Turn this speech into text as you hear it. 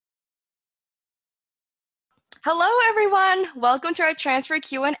Hello, everyone. Welcome to our transfer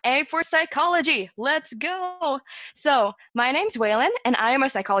Q&A for psychology. Let's go. So my name's Waylon, and I am a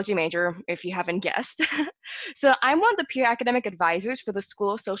psychology major, if you haven't guessed. So I'm one of the peer academic advisors for the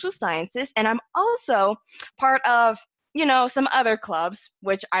School of Social Sciences, and I'm also part of, some other clubs,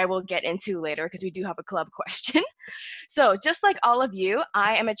 which I will get into later because we do have a club question. So just like all of you,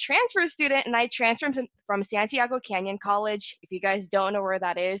 I am a transfer student, and I transferred from Santiago Canyon College. If you guys don't know where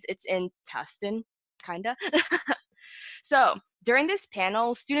that is, it's in Tustin, kinda. So, during this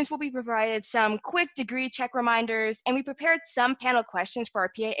panel, students will be provided some quick degree check reminders, and we prepared some panel questions for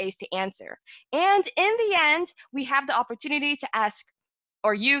our PAAs to answer. And in the end, we have the opportunity to ask,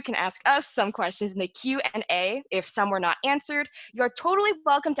 or you can ask us some questions in the Q&A if some were not answered. You're totally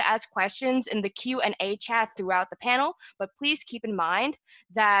welcome to ask questions in the Q&A chat throughout the panel, but please keep in mind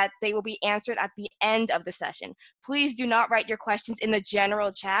that they will be answered at the end of the session. Please do not write your questions in the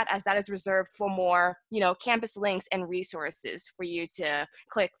general chat, as that is reserved for more, campus links and resources for you to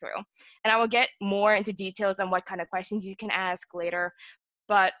click through. And I will get more into details on what kind of questions you can ask later.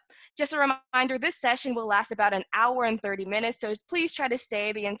 But just a reminder, this session will last about an hour and 30 minutes, so please try to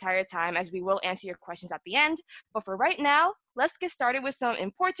stay the entire time as we will answer your questions at the end. But for right now, let's get started with some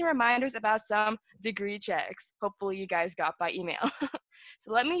important reminders about some degree checks. Hopefully you guys got by email.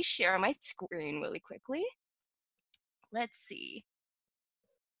 So let me share my screen really quickly. Let's see.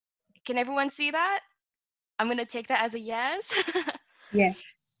 Can everyone see that? I'm gonna take that as a yes. Yes.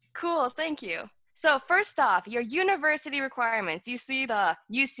 Cool, thank you. So first off, your university requirements. You see the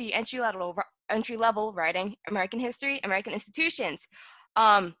UC entry level writing, American history, American institutions.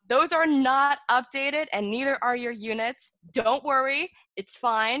 Those are not updated, and neither are your units. Don't worry, it's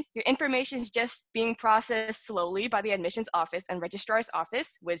fine. Your information is just being processed slowly by the admissions office and registrar's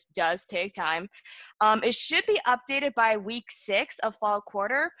office, which does take time. It should be updated by week 6 of fall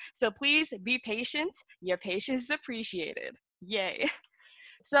quarter, so please be patient. Your patience is appreciated. Yay.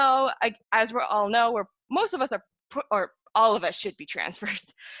 So as we all know, most of us are, or all of us should be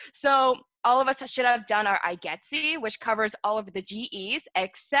transfers. So all of us should have done our IGETC, which covers all of the GEs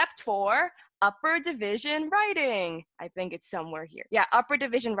except for upper division writing. I think it's somewhere here. Yeah, upper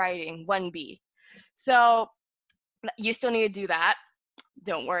division writing, 1B. So you still need to do that.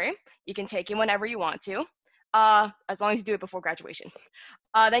 Don't worry. You can take it whenever you want to, as long as you do it before graduation.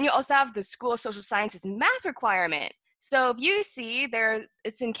 Then you also have the School of Social Sciences math requirement. So if you see there,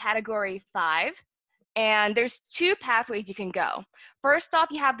 it's in category 5, and there's 2 pathways you can go. First off,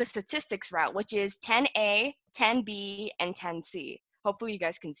 you have the statistics route, which is 10A, 10B, and 10C. Hopefully you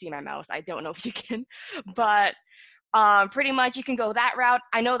guys can see my mouse. I don't know if you can, but pretty much you can go that route.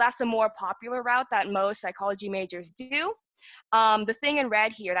 I know that's the more popular route that most psychology majors do. The thing in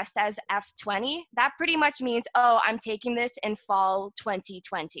red here that says F20, that pretty much means, oh, I'm taking this in fall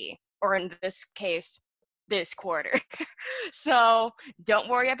 2020, or in this case, this quarter. So don't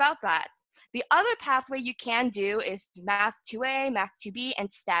worry about that. The other pathway you can do is Math 2A, Math 2B,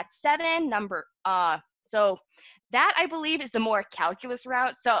 and Stat 7 number. So that, I believe, is the more calculus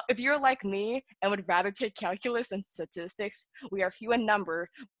route. So if you're like me and would rather take calculus than statistics, we are few in number,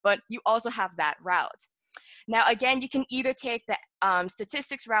 but you also have that route. Now, again, you can either take the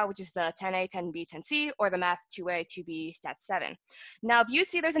statistics route, which is the 10A, 10B, 10C, or the Math 2A, 2B, Stat 7. Now, if you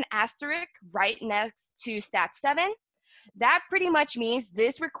see there's an asterisk right next to Stat 7, that pretty much means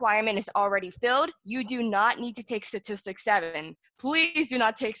this requirement is already filled. You do not need to take Statistics 7. Please do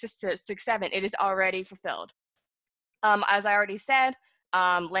not take Statistics 7. It is already fulfilled. As I already said,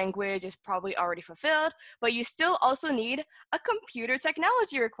 language is probably already fulfilled, but you still also need a computer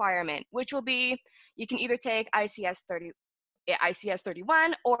technology requirement, which will be, you can either take ICS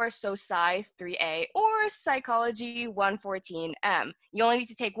 31 or SoSci 3A or Psychology 114M. You only need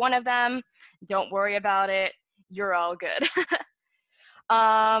to take one of them. Don't worry about it. You're all good.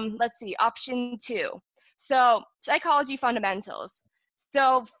 Let's see, option 2. So psychology fundamentals.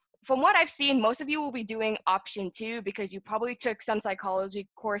 So from what I've seen, most of you will be doing option 2 because you probably took some psychology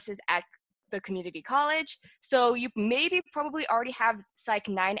courses at the community college. So you maybe probably already have Psych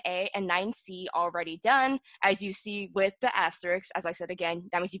 9A and 9C already done, as you see with the asterisks. As I said again,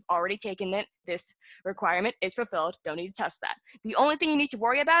 that means you've already taken it. This requirement is fulfilled. Don't need to test that. The only thing you need to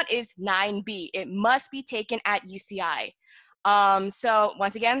worry about is 9B. It must be taken at UCI. So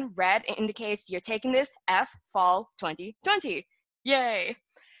once again, red indicates you're taking this F fall 2020. Yay.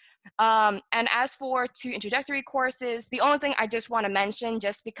 And as for 2 introductory courses, the only thing I just want to mention,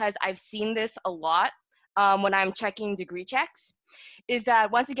 just because I've seen this a lot, when I'm checking degree checks is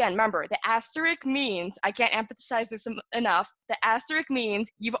that, once again, remember, the asterisk means, I can't emphasize this enough, the asterisk means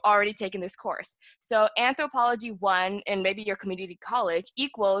you've already taken this course. So Anthropology 1 in maybe your community college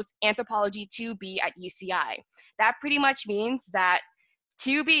equals Anthropology 2B at UCI. That pretty much means that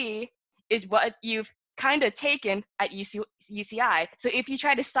 2B is what you've kind of taken at UCI. So if you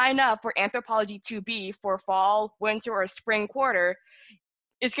try to sign up for Anthropology 2B for fall, winter, or spring quarter,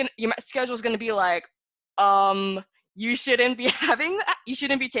 your schedule is gonna be like, you shouldn't be having that. You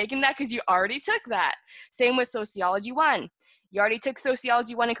shouldn't be taking that because you already took that. Same with Sociology 1. You already took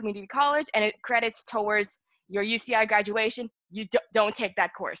Sociology 1 in community college, and it credits towards your UCI graduation. You don't take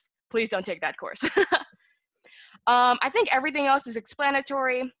that course. Please don't take that course. I think everything else is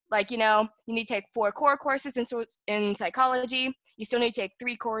explanatory. Like, you need to take 4 core courses in psychology. You still need to take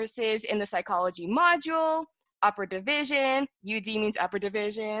 3 courses in the psychology module, upper division. UD means upper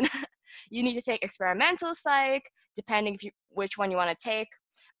division. You need to take experimental psych, depending which one you want to take.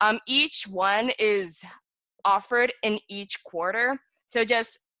 Each one is offered in each quarter, so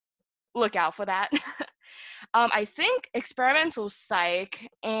just look out for that. I think experimental psych,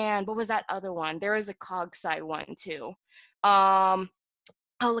 and what was that other one? There is a cog sci one too. I'll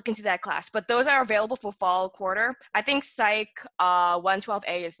look into that class, but those are available for fall quarter. I think Psych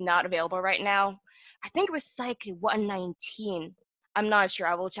 112A is not available right now. I think it was Psych 119. I'm not sure.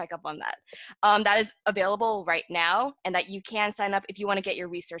 I will check up on that. That is available right now, and that you can sign up if you want to get your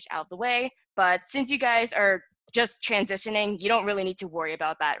research out of the way. But since you guys are just transitioning, you don't really need to worry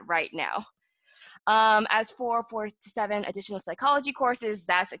about that right now. As for 4 to 7 additional psychology courses,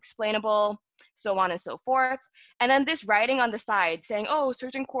 that's explainable, so on and so forth. And then this writing on the side saying, oh,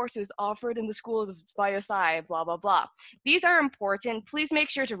 certain courses offered in the schools of BioSci, blah, blah, blah. These are important. Please make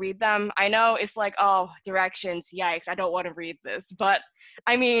sure to read them. I know it's like, oh, directions, yikes, I don't want to read this. But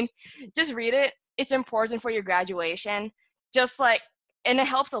I mean, just read it. It's important for your graduation. Just like, and it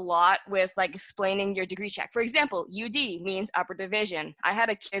helps a lot with like explaining your degree check. For example, UD means upper division. I had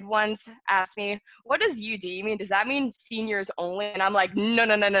a kid once ask me, what does UD mean? Does that mean seniors only? And I'm like, no.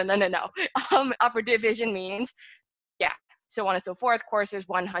 Upper division means, yeah, so on and so forth, courses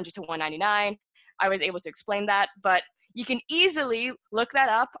 100 to 199. I was able to explain that, but you can easily look that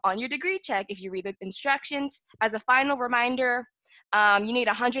up on your degree check if you read the instructions. As a final reminder, you need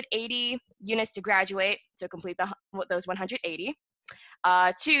 180 units to graduate to complete those 180.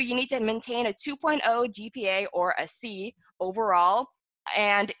 2, you need to maintain a 2.0 GPA or a C overall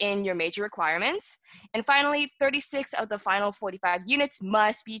and in your major requirements. And finally, 36 of the final 45 units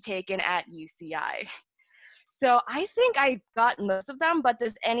must be taken at UCI. So I think I got most of them, but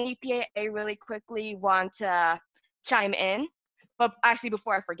does any PAA really quickly want to chime in? But actually,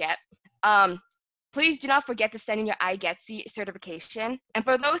 before I forget, please do not forget to send in your iGETC certification. And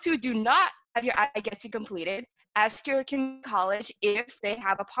for those who do not have your iGETC completed, ask your college if they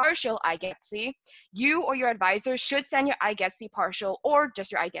have a partial iGETC. You or your advisor should send your iGETC partial or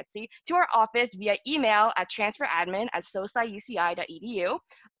just your iGETC to our office via email at transferadmin@sosciuci.edu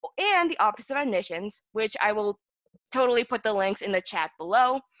and the Office of Admissions, which I will totally put the links in the chat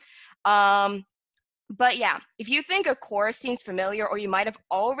below. But yeah, if you think a course seems familiar or you might have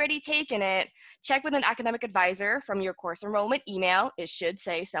already taken it, check with an academic advisor from your course enrollment email. It should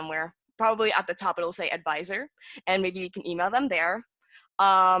say somewhere, probably at the top it'll say advisor, and maybe you can email them there.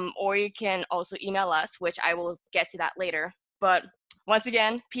 Or you can also email us, which I will get to that later. But once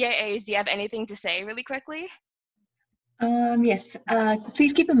again, PAAs, do you have anything to say really quickly? Yes,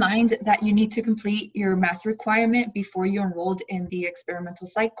 please keep in mind that you need to complete your math requirement before you enrolled in the experimental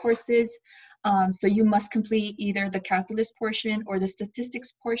psych courses. So you must complete either the calculus portion or the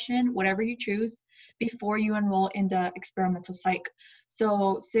statistics portion, whatever you choose, before you enroll in the experimental psych.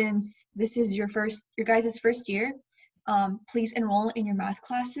 So since this is your guys' first year, please enroll in your math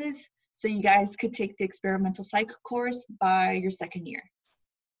classes so you guys could take the experimental psych course by your second year.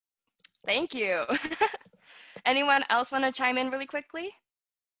 Thank you. Anyone else want to chime in really quickly?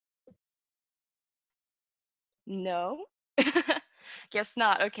 No? Guess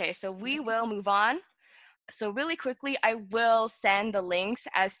not. Okay, so we will move on. So really quickly, I will send the links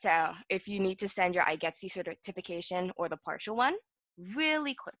as to if you need to send your iGETC certification or the partial one.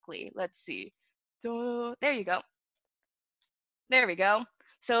 Really quickly, let's see. So there you go. There we go.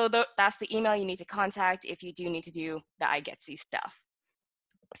 So that's the email you need to contact if you do need to do the iGETC stuff.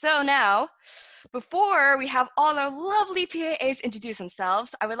 So now, before we have all our lovely PAAs introduce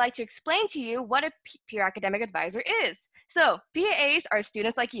themselves, I would like to explain to you what a peer academic advisor is. So PAAs are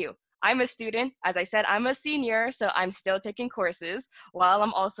students like you, I'm a student. As I said, I'm a senior, so I'm still taking courses while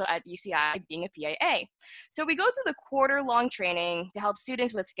I'm also at UCI being a PAA. So we go through the quarter-long training to help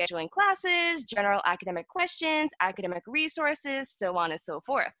students with scheduling classes, general academic questions, academic resources, so on and so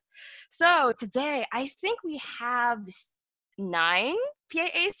forth. So today, I think we have 9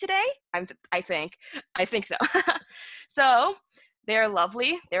 PAAs today. I think so. So they're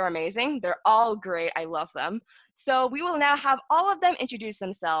lovely. They're amazing. They're all great. I love them. So we will now have all of them introduce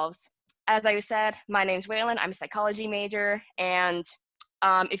themselves. As I said, my name's Waylon. I'm a psychology major. And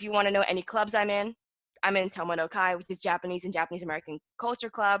if you want to know any clubs I'm in Tomo no Kai, which is Japanese and Japanese American Culture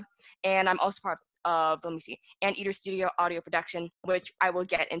Club. And I'm also part of, Anteater Studio Audio Production, which I will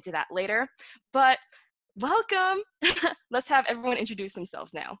get into that later. But welcome. Let's have everyone introduce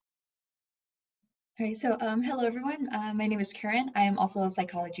themselves now. All right, so hello everyone. My name is Karen. I am also a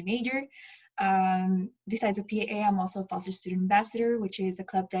psychology major. Besides a PAA, I'm also a foster student ambassador, which is a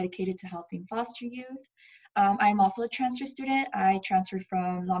club dedicated to helping foster youth. I'm also a transfer student. I transferred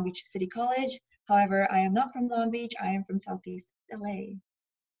from Long Beach City College. However, I am not from Long Beach. I am from Southeast LA.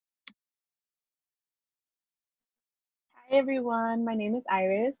 Hi everyone, my name is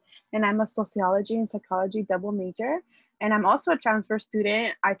Iris and I'm a sociology and psychology double major, and I'm also a transfer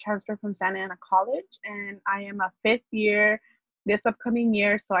student. I transferred from Santa Ana College and I am a 5th year this upcoming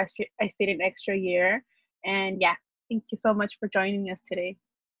year, so I stayed an extra year. And yeah, thank you so much for joining us today.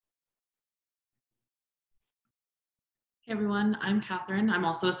 Hey everyone, I'm Catherine. I'm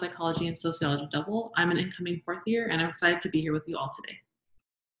also a psychology and sociology double. I'm an incoming 4th year and I'm excited to be here with you all today.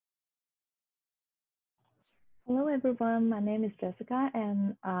 Hello everyone, my name is Jessica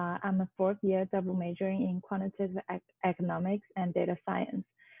and I'm a 4th year double majoring in quantitative economics and data science.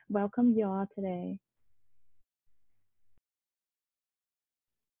 Welcome you all today.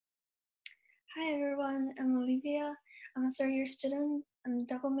 Hi everyone, I'm Olivia. I'm a 3rd year student. I'm a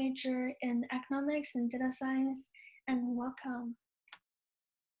double major in economics and data science, and welcome.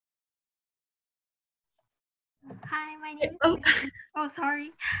 Hi, my name is oh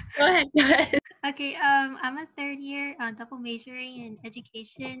sorry. Go ahead. Okay, I'm a 3rd year double majoring in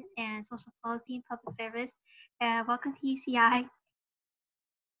education and social policy and public service. Welcome to UCI.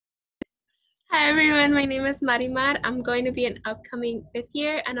 Hi everyone, my name is Marimar. I'm going to be an upcoming 5th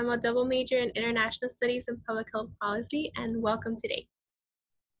year and I'm a double major in international studies and public health policy, and welcome today.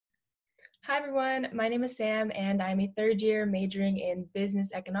 Hi everyone, my name is Sam and I'm a 3rd year majoring in business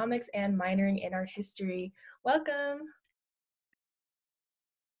economics and minoring in art history. Welcome!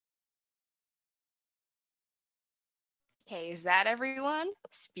 Okay, is that everyone?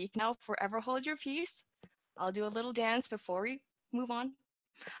 Speak now, forever hold your peace. I'll do a little dance before we move on.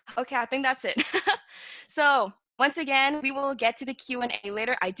 Okay, I think that's it. So once again, we will get to the Q&A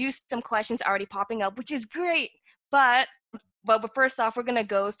later. I do see some questions already popping up, which is great. But first off, we're gonna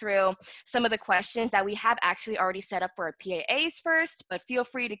go through some of the questions that we have actually already set up for our PAAs first, but feel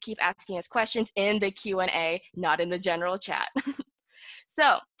free to keep asking us questions in the Q&A, not in the general chat.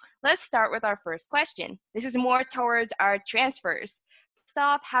 So let's start with our first question. This is more towards our transfers. First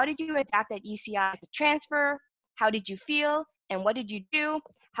off, how did you adapt at UCI to transfer? How did you feel? And what did you do?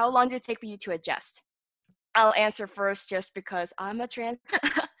 How long did it take for you to adjust? I'll answer first just because I'm a transfer.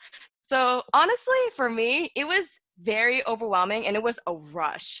 So honestly, for me, it was very overwhelming and it was a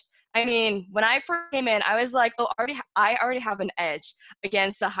rush. I mean, when I first came in, I was like, oh, I already have an edge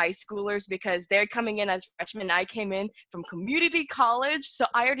against the high schoolers because they're coming in as freshmen. I came in from community college, so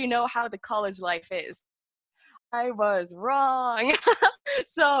I already know how the college life is. I was wrong.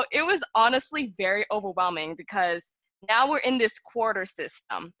 So it was honestly very overwhelming because now we're in this quarter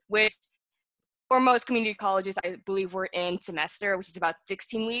system, which for most community colleges, I believe we're in semester, which is about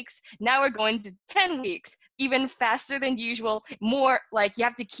 16 weeks. Now we're going to 10 weeks, even faster than usual. More like you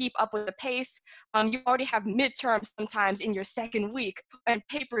have to keep up with the pace. You already have midterms sometimes in your 2nd week and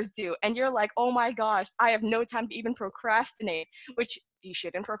papers due. And you're like, oh my gosh, I have no time to even procrastinate, which you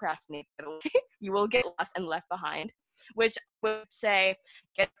shouldn't procrastinate, by the way. You will get lost and left behind, which would say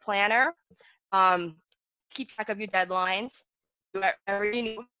get a planner, keep track of your deadlines, do whatever you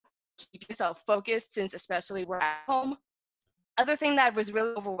need. Keep yourself focused since especially we're at home. Other thing that was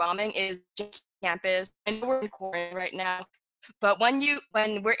really overwhelming is campus. I know we're in quarantine right now, but when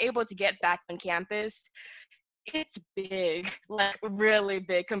we're able to get back on campus, it's big, like really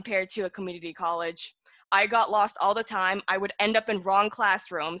big compared to a community college. I got lost all the time. I would end up in wrong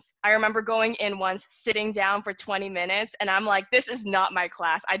classrooms. I remember going in once, sitting down for 20 minutes, and I'm like, this is not my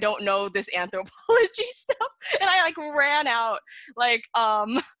class. I don't know this anthropology stuff. And I like ran out, like,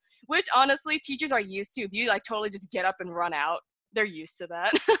 which honestly teachers are used to. If you like totally just get up and run out, they're used to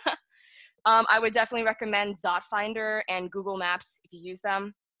that. I would definitely recommend Zotfinder and Google Maps if you use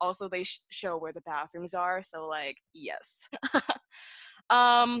them. Also, they show where the bathrooms are, so like, yes.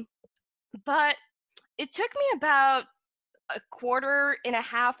 um, but it took me about a quarter and a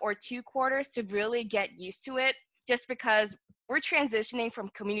half or 2 quarters to really get used to it, just because we're transitioning from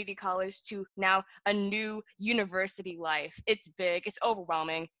community college to now a new university life. It's big, it's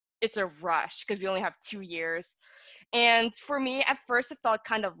overwhelming, it's a rush because we only have 2 years. And for me, at first, it felt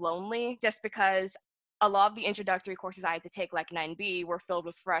kind of lonely just because a lot of the introductory courses I had to take, like 9B, were filled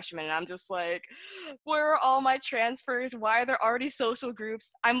with freshmen. And I'm just like, where are all my transfers? Why are there already social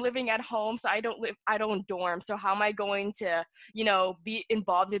groups? I'm living at home, so I don't dorm. So how am I going to, be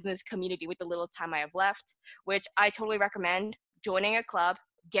involved in this community with the little time I have left? Which I totally recommend joining a club,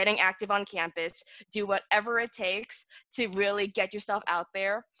 getting active on campus, do whatever it takes to really get yourself out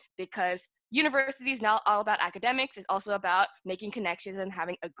there, because university is not all about academics. It's also about making connections and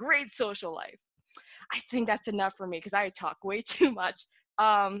having a great social life. I think that's enough for me because I talk way too much.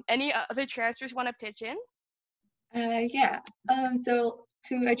 Any other transfers want to pitch in? Yeah. So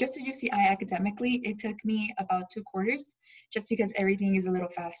to adjust to UCI academically, it took me about 2 quarters, just because everything is a little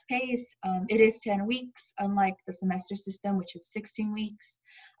fast paced. It is 10 weeks, unlike the semester system, which is 16 weeks.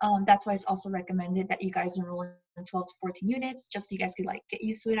 That's why it's also recommended that you guys enroll in 12 to 14 units, just so you guys could like get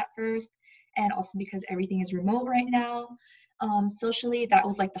used to it at first. And also because everything is remote right now. Socially, that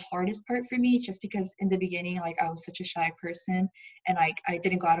was like the hardest part for me, just because in the beginning, like I was such a shy person and like I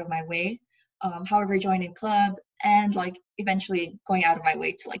didn't go out of my way. However, joining club and like eventually going out of my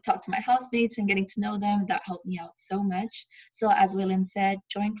way to like talk to my housemates and getting to know them, that helped me out so much. So as Willen said,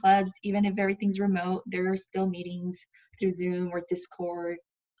 join clubs. Even if everything's remote, there are still meetings through Zoom or Discord,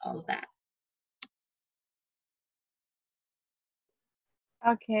 all of that.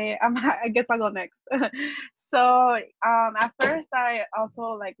 Okay, I guess I'll go next. So at first, I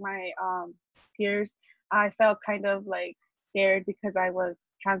also, like my peers, I felt kind of like scared because I was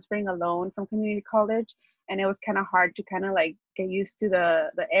transferring alone from community college, and it was kind of hard to kind of like get used to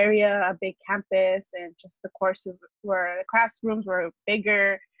the area, a big campus, and just the courses were, the classrooms were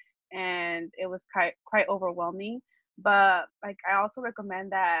bigger, and it was quite overwhelming. But like I also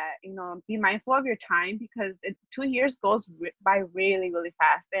recommend that be mindful of your time, because 2 years goes by really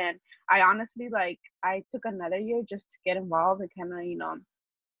fast. And I honestly, like, I took another year just to get involved and kind of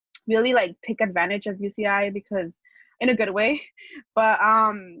really like take advantage of UCI, because in a good way. But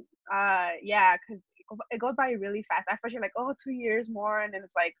yeah, because it goes by really fast. At first you're like, oh, 2 years more, and then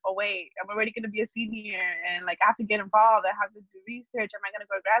it's like, oh wait, I'm already gonna be a senior, and like I have to get involved, I have to do research, am I gonna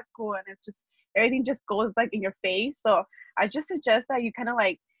go to grad school? And it's just, everything just goes like in your face. So I just suggest that you kind of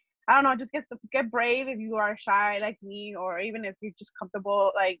like, I don't know, just get brave if you are shy like me, or even if you're just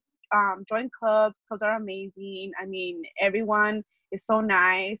comfortable, like join clubs. Clubs are amazing. I mean, everyone is so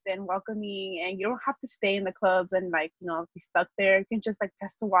nice and welcoming, and you don't have to stay in the clubs and like be stuck there. You can just like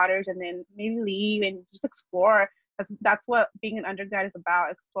test the waters and then maybe leave and just explore. That's what being an undergrad is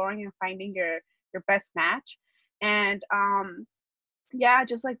about: exploring and finding your best match. And yeah,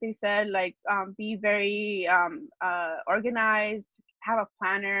 just like they said, like be very organized, have a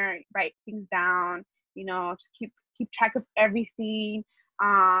planner, write things down, just keep track of everything.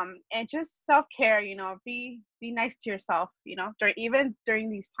 And just self-care, be nice to yourself, during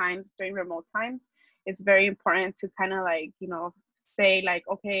these times, during remote times. It's very important to kind of like say like,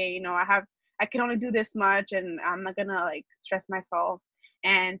 okay, I can only do this much, and I'm not gonna like stress myself.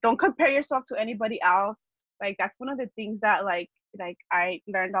 And don't compare yourself to anybody else. Like that's one of the things that like I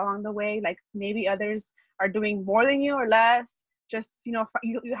learned along the way. Like maybe others are doing more than you or less. Just you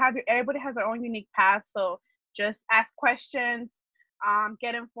have everybody has their own unique path. So just ask questions,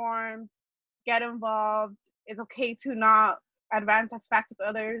 get informed, get involved. It's okay to not advance as fast as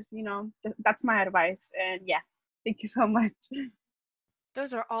others. That's my advice. And yeah, thank you so much.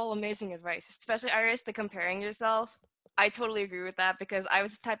 Those are all amazing advice, especially Iris, the comparing yourself. I totally agree with that, because I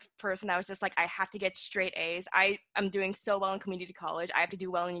was the type of person that was just like, I have to get straight A's. I am doing so well in community college. I have to do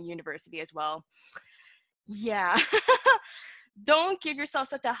well in university as well. Yeah. Don't give yourself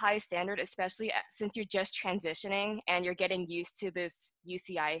such a high standard, especially since you're just transitioning and you're getting used to this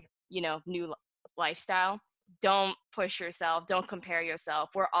UCI, new lifestyle. Don't push yourself. Don't compare yourself.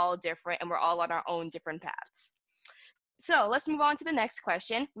 We're all different and we're all on our own different paths. So let's move on to the next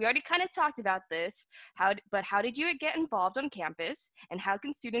question. We already kind of talked about this, but how did you get involved on campus, and how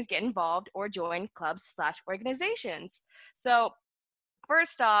can students get involved or join clubs/organizations? So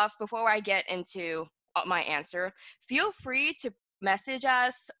first off, before I get into my answer, feel free to message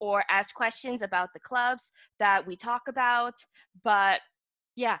us or ask questions about the clubs that we talk about. But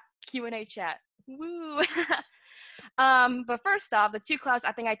yeah, Q&A chat. Woo! But first off, the two clubs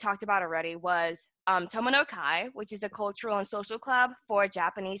I think I talked about already was Tomo no Kai, which is a cultural and social club for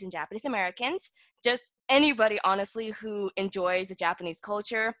Japanese and Japanese Americans. Just anybody, honestly, who enjoys the Japanese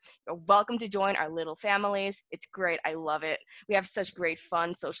culture, you're welcome to join our little families. It's great. I love it. We have such great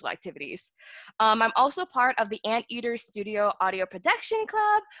fun social activities. I'm also part of the Anteater Studio Audio Production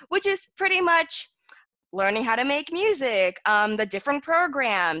Club, which is pretty much learning how to make music, the different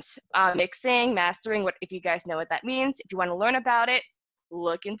programs, mixing, mastering, what if you guys know what that means. If you want to learn about it,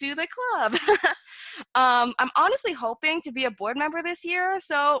 look into the club. I'm honestly hoping to be a board member this year,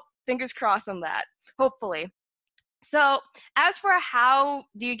 so fingers crossed on that, hopefully. So as for how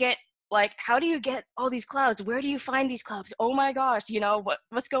do you get all these clubs? Where do you find these clubs? Oh my gosh,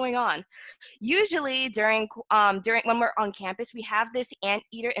 what's going on? Usually during when we're on campus, we have this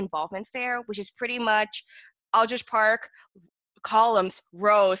Anteater Involvement Fair, which is pretty much Aldrich Park, columns,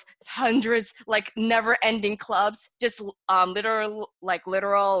 rows, hundreds, like never-ending clubs, just literal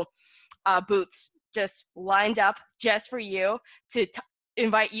booths just lined up just for you to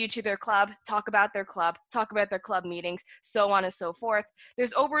invite you to their club, talk about their club meetings, so on and so forth.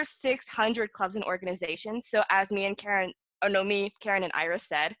 There's over 600 clubs and organizations. So as Karen and Iris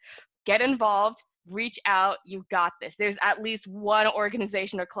said, get involved, reach out, you got this. There's at least one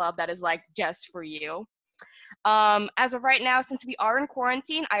organization or club that is like just for you. As of right now, since we are in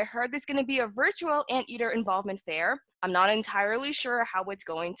quarantine, I heard there's going to be a virtual Anteater Involvement Fair. I'm not entirely sure how it's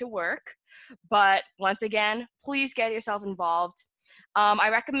going to work, but once again, please get yourself involved. I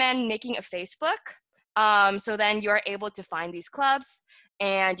recommend making a Facebook, so then you're able to find these clubs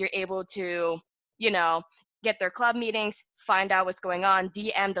and you're able to, get their club meetings, find out what's going on,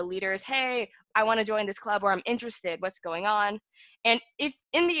 DM the leaders, hey, I want to join this club, or I'm interested, what's going on. And if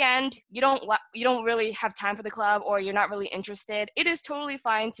in the end you don't really have time for the club, or you're not really interested, it is totally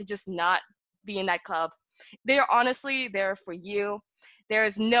fine to just not be in that club. They're honestly there for you. There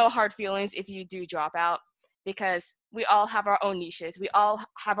is no hard feelings if you do drop out, because we all have our own niches. We all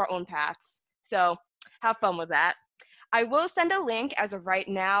have our own paths. So have fun with that. I will send a link as of right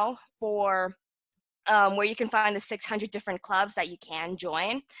now for where you can find the 600 different clubs that you can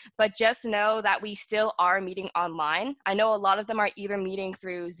join. But just know that we still are meeting online. I know a lot of them are either meeting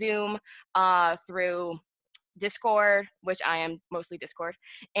through Zoom, through Discord, which I am mostly Discord,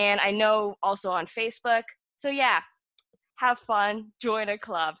 and I know also on Facebook. So yeah, have fun, join a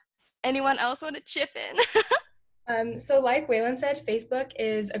club. Anyone else want to chip in? So like Waylon said, Facebook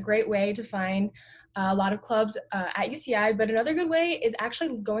is a great way to find a lot of clubs at UCI, but another good way is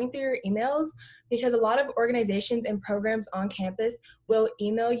actually going through your emails, because a lot of organizations and programs on campus will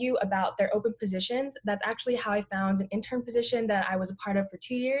email you about their open positions. That's actually how I found an intern position that I was a part of for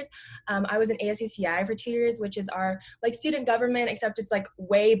 2 years. I was in ASUCI for 2 years, which is our student government, except it's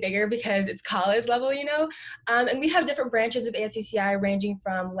way bigger because it's college level, and we have different branches of ASUCI ranging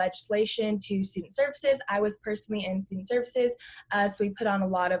from legislation to student services. I was personally in student services, so we put on a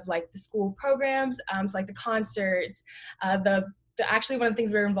lot of the school programs, so the concerts, actually one of the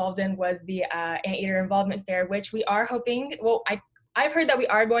things we were involved in was the Anteater Involvement Fair, which we are hoping, I've heard that we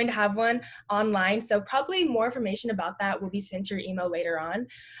are going to have one online, so probably more information about that will be sent to your email later on.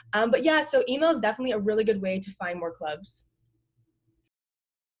 But yeah, so email is definitely a really good way to find more clubs.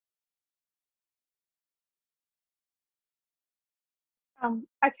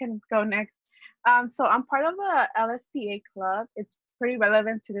 I can go next. So I'm part of a LSPA club. It's pretty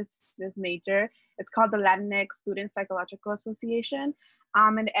relevant to this major. It's called the Latinx Student Psychological Association,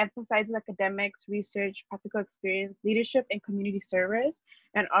 and it emphasizes academics, research, practical experience, leadership, and community service,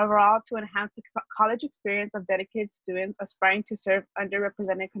 and overall to enhance the college experience of dedicated students aspiring to serve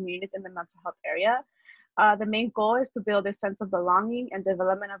underrepresented communities in the mental health area. The main goal is to build a sense of belonging and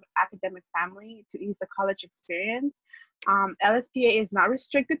development of academic family to ease the college experience. LSPA is not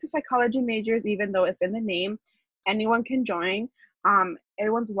restricted to psychology majors, even though it's in the name. Anyone can join.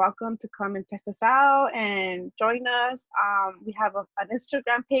 Everyone's welcome to come and test us out and join us. We have an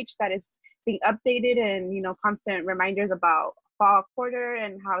Instagram page that is being updated, and constant reminders about fall quarter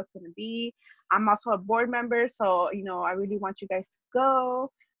and how it's going to be. I'm also a board member, so I really want you guys to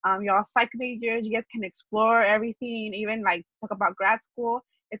go. Y'all psych majors, you guys can explore everything, even talk about grad school.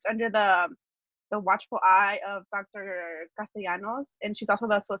 It's under the watchful eye of Dr. Castellanos, and she's also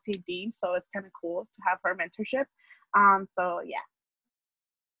the associate dean, so it's kind of cool to have her mentorship. So yeah,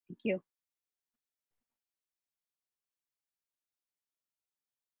 thank you.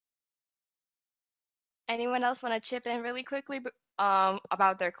 Anyone else want to chip in really quickly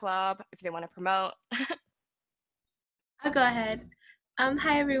about their club if they want to promote? I'll go ahead.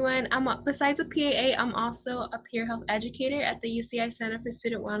 Hi everyone. Besides a PAA, I'm also a peer health educator at the UCI Center for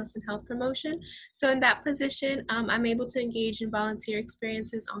Student Wellness and Health Promotion. So in that position, I'm able to engage in volunteer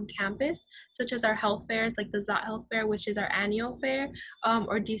experiences on campus, such as our health fairs, like the ZOT Health Fair, which is our annual fair,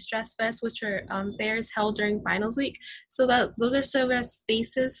 or De-Stress Fest, which are fairs held during finals week. So those are served as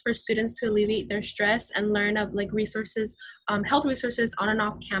spaces for students to alleviate their stress and learn of like resources, health resources on and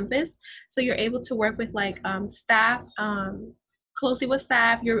off campus. So you're able to work with like staff, closely with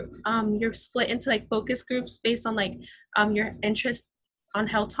staff. You're split into like focus groups based on like your interest on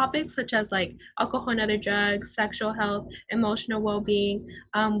health topics such as like alcohol and other drugs, sexual health, emotional well-being,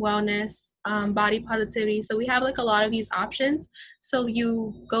 wellness, body positivity. So we have like a lot of these options. So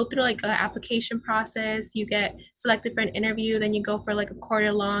you go through like an application process, you get selected for an interview, then you go for like a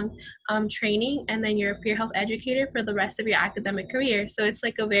quarter-long training, and then you're a peer health educator for the rest of your academic career. So it's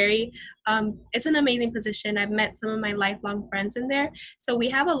like a very it's an amazing position. I've met some of my lifelong friends in there. So we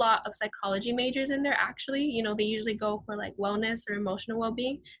have a lot of psychology majors in there actually. You know, they usually go for like wellness or emotional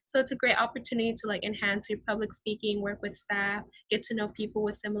well-being. So it's a great opportunity to like enhance your public speaking, work with staff, get to know people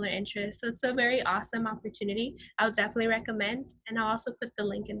with similar interests. So it's a very awesome opportunity. I would definitely recommend, and I'll also put the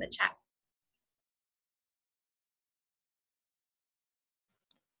link in the chat.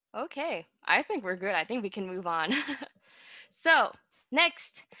 Okay, I think we're good. I think we can move on. So,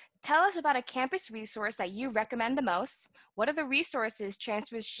 next, tell us about a campus resource that you recommend the most. What are the resources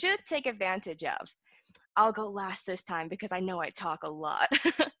transfers should take advantage of? I'll go last this time because I know I talk a lot.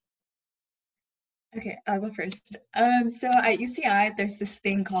 Okay, I'll go first. So at UCI, there's this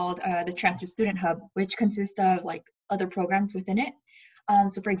thing called the Transfer Student Hub, which consists of like other programs within it.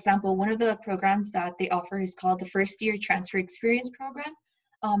 So for example, one of the programs that they offer is called the First Year Transfer Experience Program.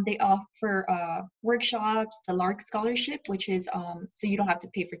 They offer workshops, the LARC scholarship, which is so you don't have to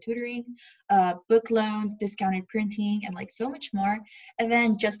pay for tutoring, book loans, discounted printing, and like so much more. And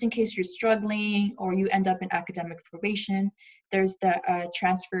then just in case you're struggling or you end up in academic probation, there's the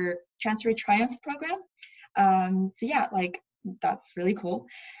Transfer Triumph program. So yeah, like that's really cool.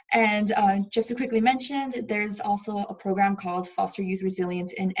 And just to quickly mention, there's also a program called Foster Youth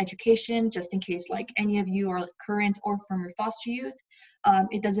Resilience in Education, just in case like any of you are current or former foster youth.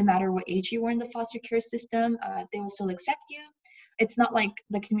 It doesn't matter what age you were in the foster care system, they will still accept you. It's not like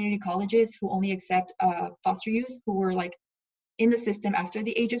the community colleges who only accept foster youth who were like in the system after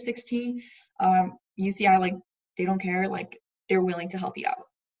the age of 16. UCI, like they don't care, like they're willing to help you out.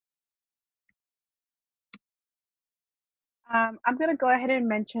 I'm going to go ahead and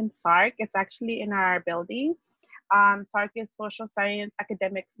mention SARC. It's actually in our building. SARC is Social Science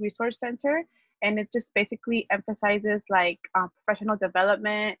Academic Resource Center, and it just basically emphasizes like professional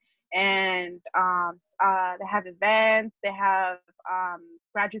development, and they have events, they have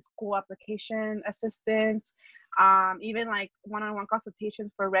graduate school application assistance, even like one-on-one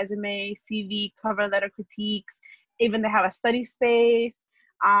consultations for resume, CV, cover letter critiques. Even they have a study space.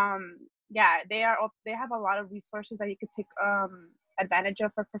 Yeah, they have a lot of resources that you could take advantage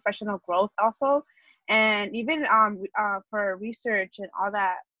of for professional growth also, and even for research and all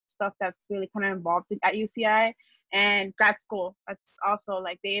that stuff that's really kind of involved at UCI. And grad school, that's also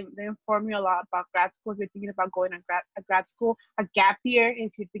like they inform you a lot about grad school if you're thinking about going to grad school, a gap year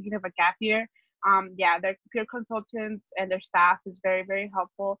if you're thinking of a gap year. Yeah, their peer consultants and their staff is very, very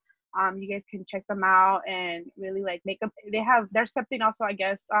helpful. You guys can check them out and really like they're accepting also, I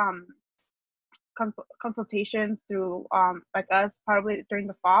guess, consultations through like us probably during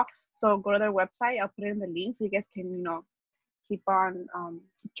the fall. So go to their website. I'll put it in the link so you guys can keep on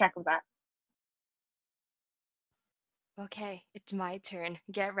keep track of that. Okay, it's my turn.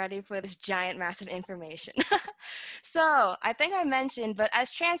 Get ready for this giant, massive information. So, I think I mentioned, but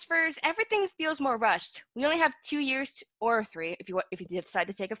as transfers, everything feels more rushed. We only have 2 years or 3, if you decide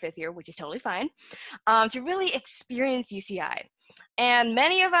to take a 5th year, which is totally fine, to really experience UCI. And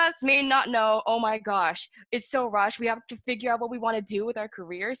many of us may not know, oh my gosh, it's so rushed. We have to figure out what we want to do with our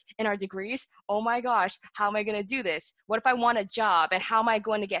careers and our degrees. Oh my gosh, how am I going to do this? What if I want a job, and how am I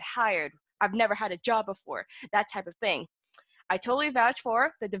going to get hired? I've never had a job before, that type of thing. I totally vouch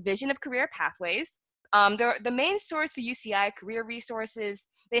for the Division of Career Pathways. They're the main source for UCI career resources.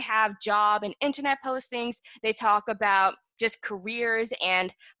 They have job and internet postings. They talk about just careers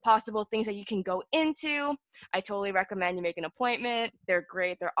and possible things that you can go into. I totally recommend you make an appointment. They're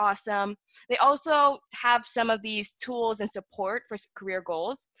great. They're awesome. They also have some of these tools and support for career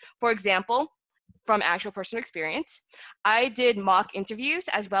goals. For example, from actual personal experience, I did mock interviews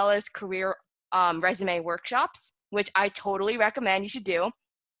as well as career resume workshops, which I totally recommend you should do.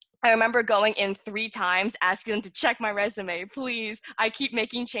 I remember going in 3 times, asking them to check my resume, please. I keep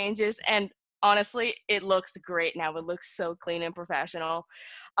making changes, and honestly, it looks great now. It looks so clean and professional.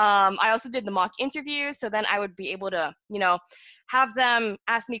 I also did the mock interviews, so then I would be able to, have them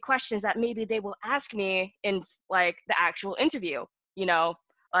ask me questions that maybe they will ask me in like the actual interview, you know,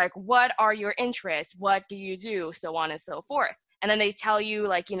 like what are your interests? What do you do? So on and so forth. And then they tell you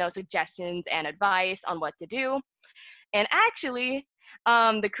like, suggestions and advice on what to do. And actually,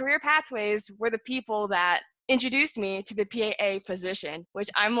 the career pathways were the people that introduced me to the PAA position, which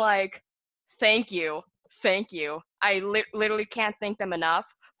I'm like, thank you. Thank you. I literally can't thank them enough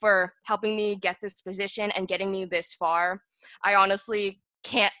for helping me get this position and getting me this far. I honestly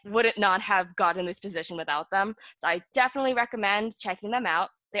wouldn't not have gotten this position without them. So I definitely recommend checking them out.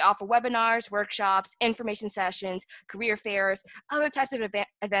 They offer webinars, workshops, information sessions, career fairs, other types of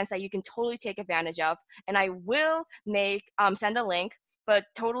events that you can totally take advantage of. And I will send a link, but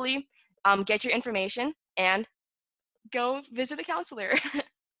totally get your information and go visit a counselor.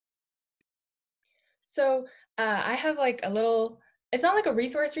 So I have like a little, it's not like a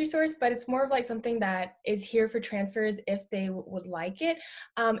resource, but it's more of like something that is here for transfers if they would like it.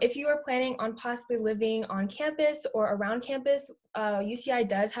 If you are planning on possibly living on campus or around campus, UCI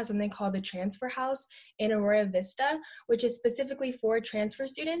does have something called the Transfer House in Arroyo Vista, which is specifically for transfer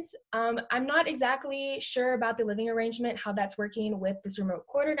students. I'm not exactly sure about the living arrangement, how that's working with this remote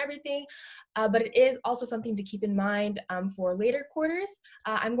quarter and everything, but it is also something to keep in mind for later quarters.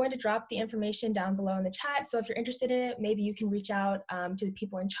 I'm going to drop the information down below in the chat, so if you're interested in it, maybe you can reach out to the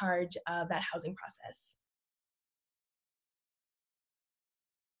people in charge of that housing process.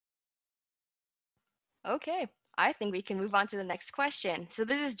 Okay, I think we can move on to the next question. So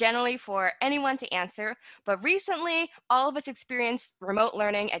this is generally for anyone to answer, but recently all of us experienced remote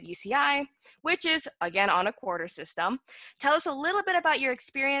learning at UCI, which is again on a quarter system. Tell us a little bit about your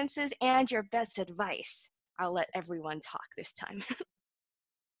experiences and your best advice. I'll let everyone talk this time.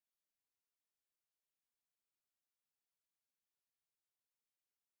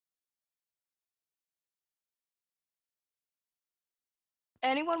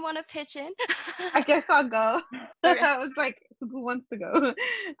 Anyone want to pitch in? I guess I'll go. Okay. I was like, who wants to go?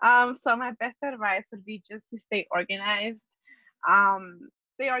 So my best advice would be just to stay organized.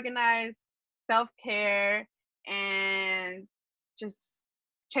 Stay organized, self-care, and just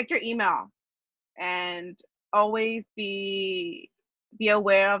check your email and always be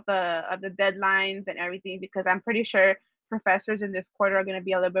aware of the deadlines and everything, because I'm pretty sure professors in this quarter are going to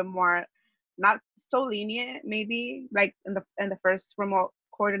be a little bit more not so lenient, maybe like in the first remote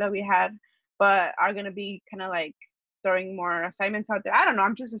quarter that we had, but are going to be kind of like throwing more assignments out there. I don't know,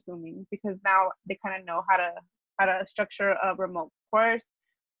 I'm just assuming because now they kind of know how to structure a remote course.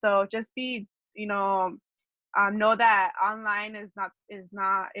 So just be, know that online is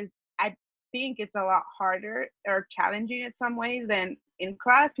I think it's a lot harder or challenging in some ways than in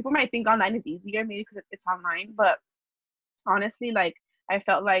class. People might think online is easier maybe because it's online, but honestly, like I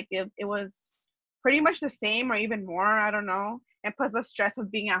felt like it was pretty much the same or even more. I don't know. And plus the stress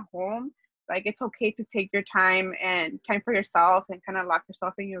of being at home, like it's okay to take your time and time for yourself and kind of lock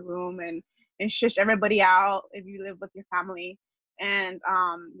yourself in your room and shush everybody out if you live with your family. And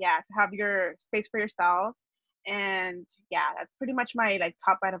yeah, to have your space for yourself. And yeah, that's pretty much my like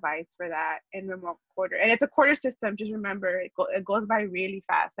top advice for that in remote quarter. And it's a quarter system. Just remember, it goes by really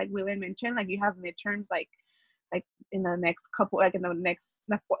fast. Like William mentioned, like you have midterms like in the next couple, like in the next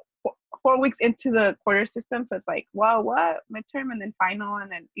like 4 weeks into the quarter system. So it's like, wow, what midterm and then final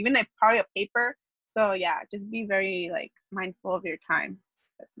and then even like probably a paper. So yeah, just be very like mindful of your time.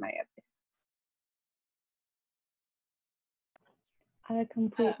 That's my advice. I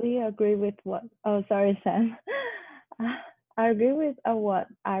completely agree with what, oh, sorry, Sam. I agree with what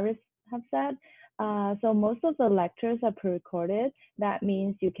Iris have said. So most of the lectures are pre-recorded. That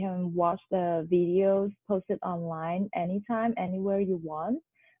means you can watch the videos posted online anytime, anywhere you want.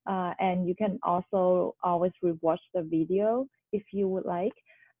 And you can also always rewatch the video if you would like.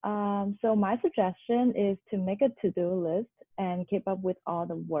 So my suggestion is to make a to-do list and keep up with all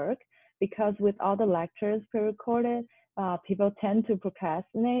the work, because with all the lectures pre-recorded, people tend to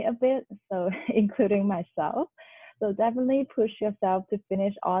procrastinate a bit, so including myself. So definitely push yourself to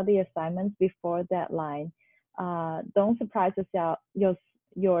finish all the assignments before deadline. Don't surprise yourself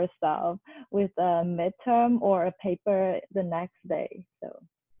with a midterm or a paper the next day. So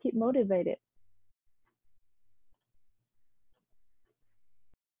keep motivated.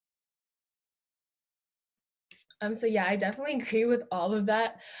 So yeah, I definitely agree with all of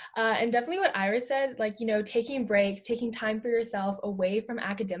that. And definitely what Iris said, like, taking breaks, taking time for yourself away from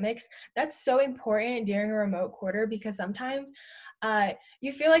academics, that's so important during a remote quarter, because sometimes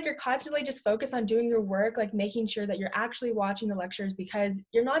you feel like you're constantly just focused on doing your work, like making sure that you're actually watching the lectures, because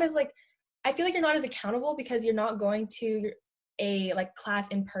you're not as like I feel like you're not as accountable because you're not going to a like class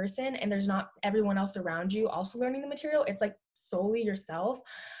in person and there's not everyone else around you also learning the material. It's like solely yourself.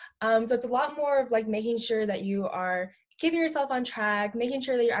 So it's a lot more of like making sure that you are keeping yourself on track, making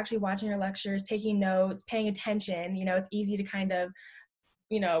sure that you're actually watching your lectures, taking notes, paying attention. You know, it's easy to kind of,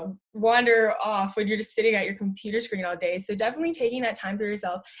 you know, wander off when you're just sitting at your computer screen all day. So definitely taking that time for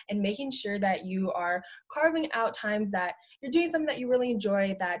yourself and making sure that you are carving out times that you're doing something that you really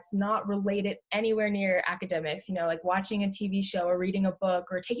enjoy that's not related anywhere near academics, you know, like watching a TV show or reading a book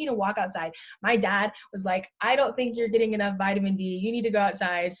or taking a walk outside. My dad was like, I don't think you're getting enough vitamin D. You need to go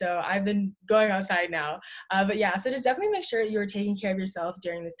outside. So I've been going outside now. But yeah, so just definitely make sure you're taking care of yourself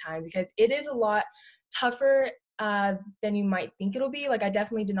during this time because it is a lot tougher than you might think it'll be. Like I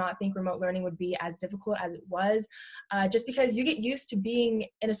definitely did not think remote learning would be as difficult as it was, just because you get used to being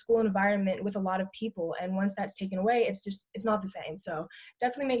in a school environment with a lot of people, and once that's taken away, it's not the same. So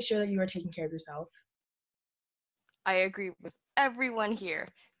definitely make sure that you are taking care of yourself. I agree with everyone here.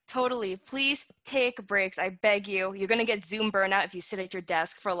 Totally. Please take breaks. I beg you. You're gonna get Zoom burnout if you sit at your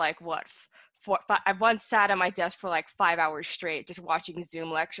desk for like what? I once sat at my desk for like 5 hours straight just watching Zoom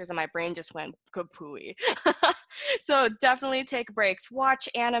lectures and my brain just went kapooey. So definitely take breaks. Watch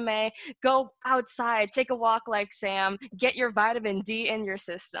anime, go outside, take a walk like Sam, get your vitamin D in your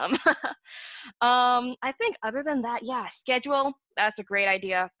system. I think other than that, yeah, schedule, that's a great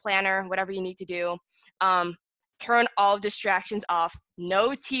idea. Planner, whatever you need to do. Turn all distractions off. No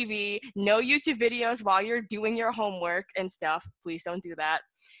TV, no YouTube videos while you're doing your homework and stuff. Please don't do that.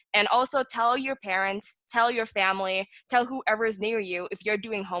 And also tell your parents, tell your family, tell whoever is near you if you're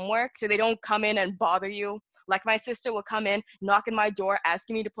doing homework so they don't come in and bother you. Like my sister will come in, knock on my door,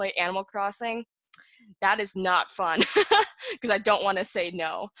 asking me to play Animal Crossing. That is not fun because I don't want to say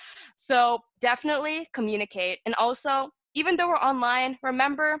no. So definitely communicate. And also, even though we're online,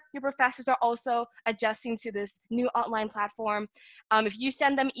 remember your professors are also adjusting to this new online platform. If you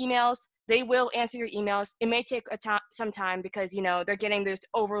send them emails, they will answer your emails. It may take some time because, you know, they're getting this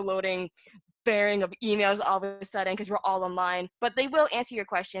overloading bearing of emails all of a sudden because we're all online, but they will answer your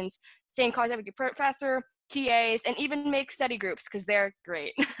questions. Stay in contact with your professor, TAs, and even make study groups because they're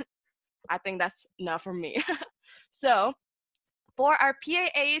great. I think that's enough for me. So for our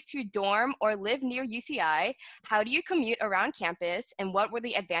PAAs to dorm or live near UCI, how do you commute around campus and what were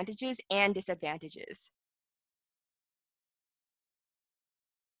the advantages and disadvantages?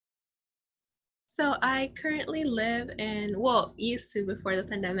 So I currently live in, well, used to before the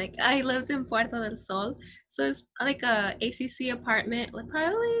pandemic, I lived in Puerto del Sol. So it's like a ACC apartment, like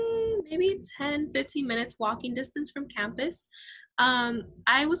probably maybe 10, 15 minutes walking distance from campus.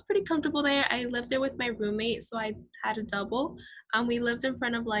 I was pretty comfortable there. I lived there with my roommate, so I had a double. We lived in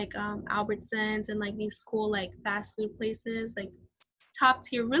front of like Albertsons and like these cool like fast food places, like top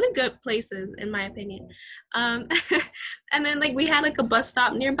tier, really good places in my opinion. Um, and then like we had like a bus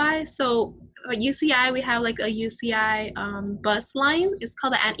stop nearby. So at UCI we have like a UCI bus line. It's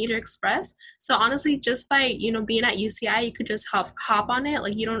called the Anteater Express. So honestly, just by being at UCI, you could just hop on it.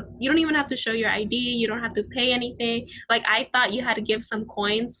 Like you don't even have to show your ID. You don't have to pay anything. Like I thought you had to give some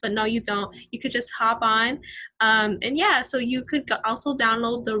coins, but no, you don't. You could just hop on. And yeah, so you could also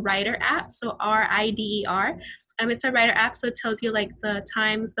download the Rider app. So RIDER. It's a Rider app, so it tells you like the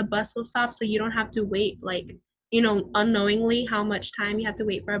times the bus will stop, so you don't have to wait like unknowingly how much time you have to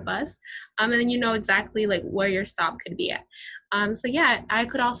wait for a bus. And then you know exactly like where your stop could be at. So yeah, I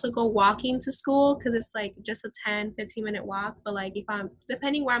could also go walking to school because it's like just a 10-15 minute walk. But like if I'm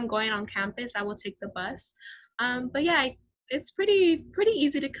depending where I'm going on campus, I will take the bus. But yeah, it's pretty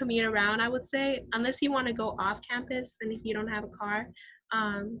easy to commute around, I would say, unless you want to go off campus and if you don't have a car,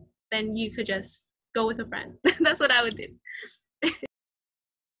 then you could just go with a friend. That's what I would do.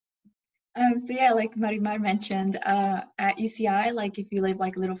 So yeah, like Marimar mentioned, at UCI, like if you live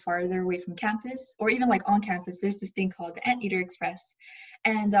like a little farther away from campus or even like on campus, there's this thing called the Anteater Express.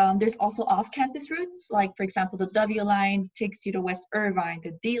 And there's also off-campus routes, like for example, the W line takes you to West Irvine,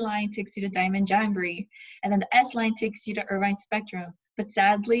 the D line takes you to Diamond Jamboree, and then the S line takes you to Irvine Spectrum. But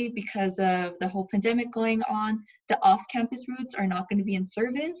sadly, because of the whole pandemic going on, the off-campus routes are not going to be in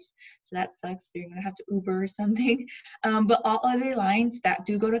service. So that sucks. So you're going to have to Uber or something. But all other lines that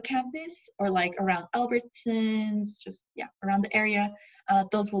do go to campus or like around Albertsons, just yeah, around the area,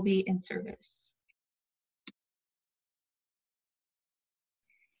 those will be in service.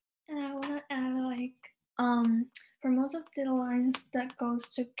 And I want to add, like, for most of the lines that goes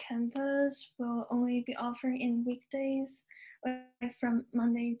to campus will only be offered in weekdays, like from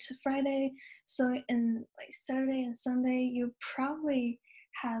Monday to Friday. So in like Saturday and Sunday, you probably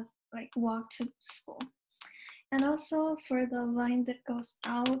have like walk to school. And also for the line that goes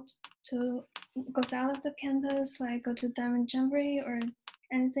out of the campus, like go to Diamond Jamboree or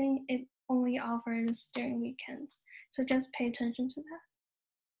anything, it only offers during weekends. So just pay attention to that.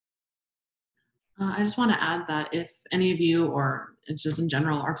 I just want to add that if any of you, or just in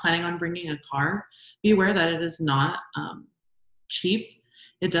general, are planning on bringing a car, be aware that it is not cheap.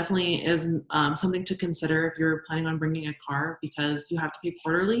 It definitely is something to consider if you're planning on bringing a car, because you have to pay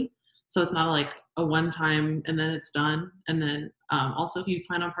quarterly. So it's not like a one-time and then it's done. And then also if you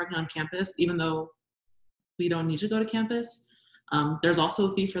plan on parking on campus, even though we don't need to go to campus, there's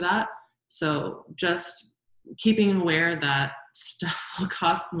also a fee for that. So just keeping aware that stuff will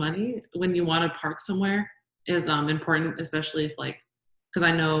cost money when you want to park somewhere is important, especially if because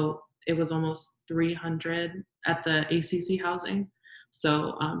I know it was almost $300 at the ACC housing.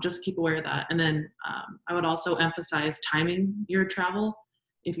 So just keep aware of that. And then I would also emphasize timing your travel.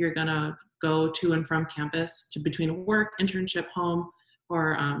 If you're gonna go to and from campus, to between work, internship, home,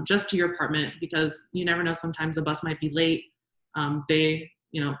 or just to your apartment, because you never know, sometimes the bus might be late.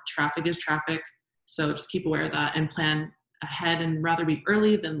 Traffic is traffic. So just keep aware of that and plan ahead, and rather be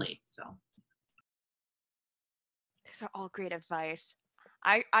early than late. So These are all great advice.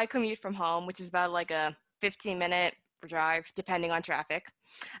 I commute from home, which is about like a 15-minute drive, depending on traffic.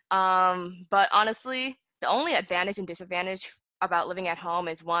 But honestly, the only advantage and disadvantage about living at home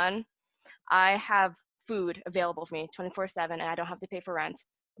is, one, I have food available for me 24/7 and I don't have to pay for rent.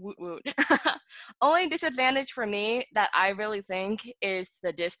 Woot woot. Only disadvantage for me that I really think is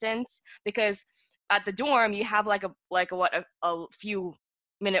the distance, because at the dorm you have a few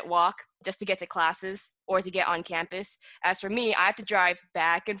minute walk just to get to classes or to get on campus. As for me, I have to drive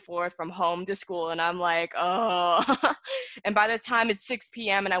back and forth from home to school, and I'm like, oh. And by the time it's 6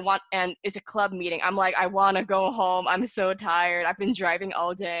 p.m. and it's a club meeting, I'm like, I want to go home. I'm so tired. I've been driving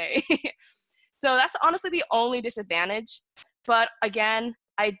all day. So that's honestly the only disadvantage. But again,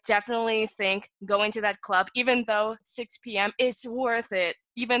 I definitely think going to that club, even though 6 p.m., it's worth it.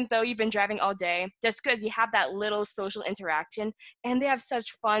 Even though you've been driving all day, just because you have that little social interaction, and they have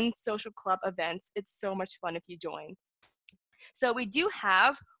such fun social club events. It's so much fun if you join. So we do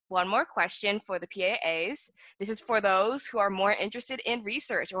have one more question for the PAAs. This is for those who are more interested in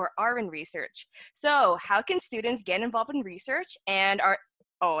research or are in research. So how can students get involved in research, and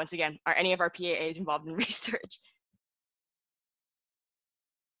once again, are any of our PAAs involved in research?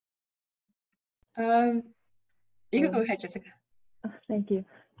 You can go ahead, Jessica. Oh, thank you.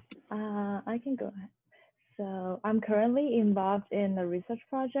 I can go ahead. So I'm currently involved in a research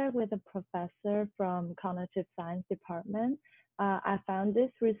project with a professor from Cognitive Science Department. I found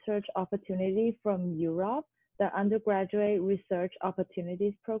this research opportunity from Europe, the Undergraduate Research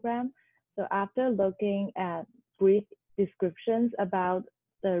Opportunities Program. So after looking at brief descriptions about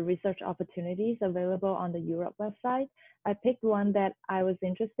the research opportunities available on the Europe website, I picked one that I was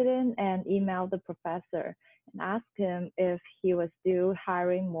interested in and emailed the professor and asked him if he was still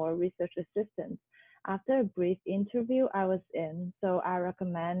hiring more research assistants. After a brief interview, I was in, so I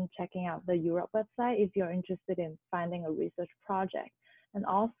recommend checking out the Europe website if you're interested in finding a research project. And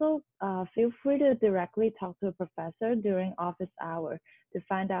also, feel free to directly talk to a professor during office hour to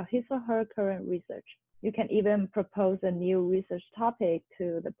find out his or her current research. You can even propose a new research topic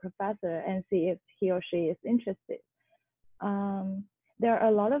to the professor and see if he or she is interested. There are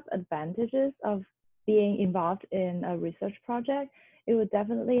a lot of advantages of being involved in a research project. It would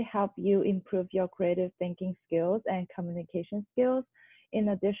definitely help you improve your creative thinking skills and communication skills. In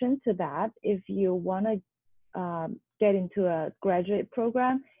addition to that, if you want to get into a graduate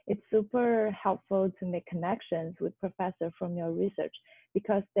program, it's super helpful to make connections with professors from your research,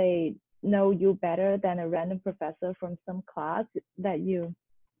 because they know you better than a random professor from some class that you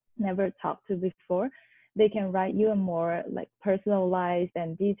never talked to before. They can write you a more personalized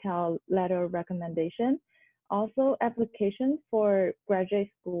and detailed letter of recommendation. Also, applications for graduate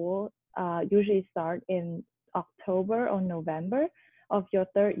school usually start in October or November of your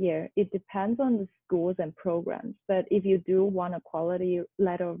third year. It depends on the schools and programs, but if you do want a quality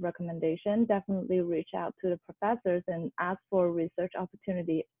letter of recommendation, definitely reach out to the professors and ask for a research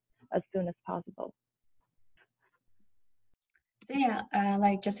opportunity as soon as possible. So yeah,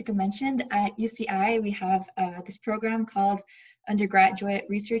 like Jessica mentioned, at UCI, we have this program called Undergraduate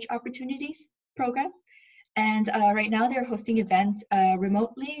Research Opportunities Program. And right now they're hosting events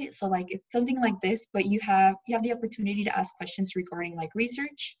remotely. So it's something like this, but you have the opportunity to ask questions regarding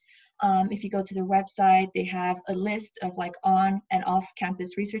research. If you go to their website, they have a list of on and off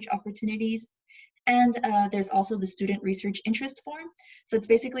campus research opportunities. And there's also the student research interest form. So it's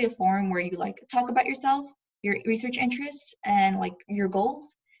basically a form where you talk about yourself, your research interests, and your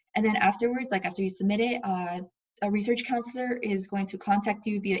goals. And then afterwards, after you submit it, a research counselor is going to contact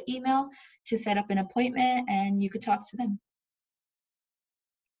you via email to set up an appointment, and you could talk to them.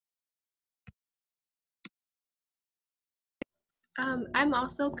 I'm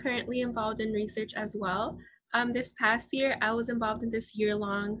also currently involved in research as well. This past year, I was involved in this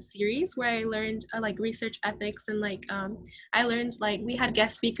year-long series where I learned like research ethics and I learned like we had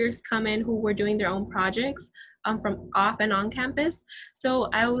guest speakers come in who were doing their own projects from off and on campus. So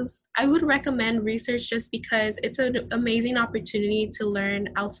I would recommend research just because it's an amazing opportunity to learn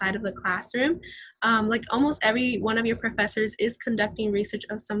outside of the classroom. Like almost every one of your professors is conducting research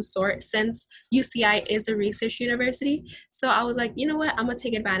of some sort since UCI is a research university. So I was like, you know what, I'm gonna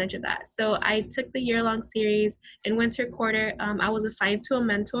take advantage of that. So I took the year-long series. In winter quarter, I was assigned to a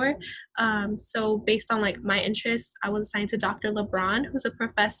mentor. So based on like my interests, I was assigned to Dr. LeBron, who's a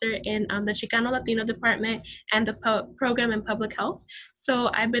professor in the Chicano Latino department and the program in public health. So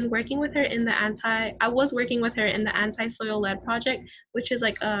I've been working with her in the anti-soil lead project, which is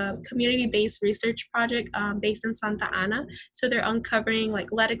like a community-based research project based in Santa Ana. So they're uncovering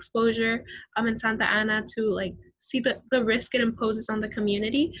like lead exposure in Santa Ana to like see the risk it imposes on the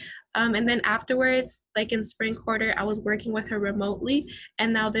community. And then afterwards, like in spring quarter, I was working with her remotely.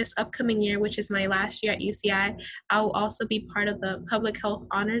 And now this upcoming year, which is my last year at UCI, I'll also be part of the Public Health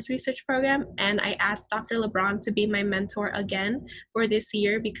Honors Research Program. And I asked Dr. LeBron to be my mentor again for this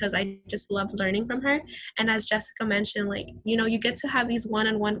year because I just love learning from her. And as Jessica mentioned, like, you know, you get to have these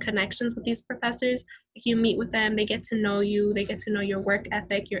one-on-one connections with these professors. You meet with them, they get to know you, they get to know your work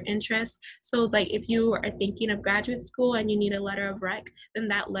ethic, your interests. So like if you are thinking of graduate school and you need a letter of rec, then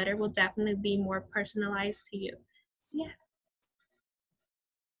that letter will definitely be more personalized to you. Yeah.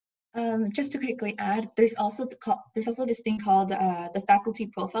 Just to quickly add, there's also this thing called the faculty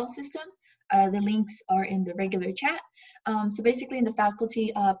profile system. The links are in the regular chat. So basically in the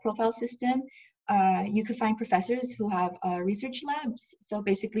faculty profile system, you could find professors who have research labs. So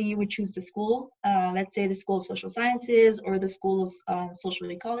basically you would choose the school, let's say the School of Social Sciences or the School of Social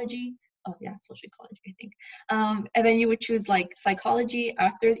Ecology. Oh yeah, social ecology, I think. And then you would choose like psychology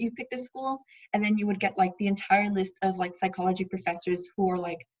after you pick the school. And then you would get like the entire list of like psychology professors who are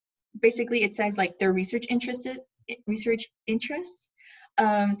like, basically it says like their research interests.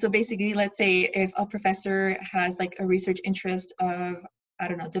 So basically, let's say if a professor has like a research interest of, I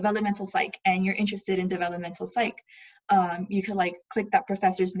don't know, developmental psych, and you're interested in developmental psych, you could like click that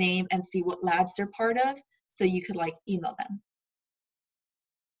professor's name and see what labs they're part of. So you could like email them.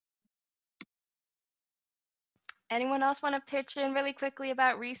 Anyone else want to pitch in really quickly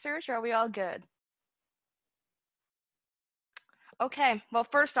about research, or are we all good? Okay, well,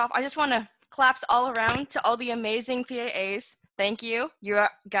 first off, I just want to claps all around to all the amazing PAAs. Thank you. You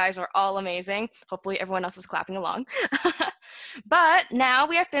guys are all amazing. Hopefully everyone else is clapping along. But now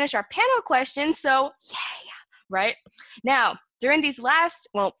we have finished our panel questions, so yay, right? Now, during these last,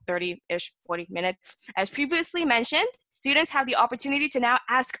 30-ish, 40 minutes, as previously mentioned, students have the opportunity to now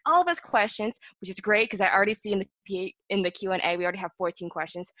ask all of us questions, which is great because I already see in the Q&A, we already have 14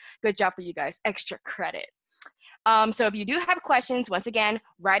 questions. Good job for you guys, extra credit. So if you do have questions, once again,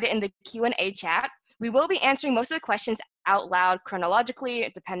 write it in the Q&A chat. We will be answering most of the questions out loud chronologically,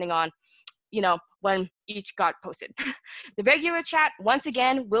 depending on, you know, when each got posted. The regular chat, once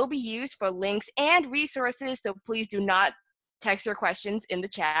again, will be used for links and resources, so please do not text your questions in the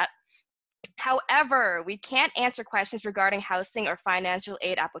chat. However, we can't answer questions regarding housing or financial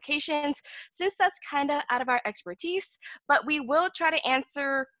aid applications, since that's kind of out of our expertise, but we will try to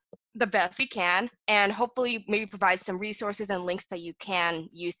answer the best we can, and hopefully maybe provide some resources and links that you can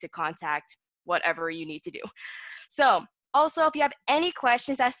use to contact whatever you need to do. So also, if you have any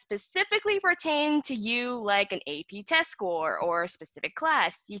questions that specifically pertain to you, like an AP test score or a specific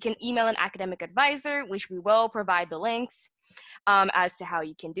class, you can email an academic advisor, which we will provide the links as to how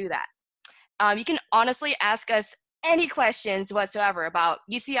you can do that. You can honestly ask us any questions whatsoever about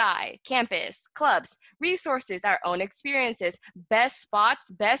UCI, campus, clubs, resources, our own experiences, best spots,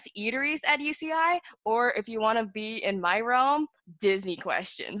 best eateries at UCI, or if you want to be in my realm, Disney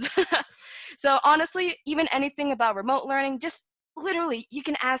questions. So honestly, even anything about remote learning, just literally, you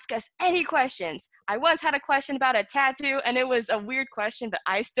can ask us any questions. I once had a question about a tattoo, and it was a weird question, but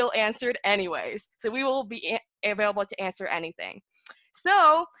I still answered anyways. So we will be available to answer anything.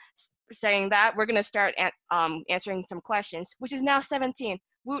 So saying that, we're going to start answering some questions, which is now 17.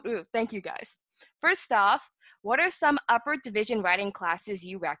 Woot woot, thank you guys. First off, what are some upper division writing classes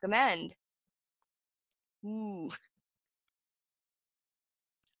you recommend? Ooh.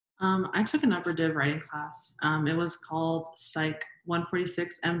 I took an upper div writing class. It was called Psych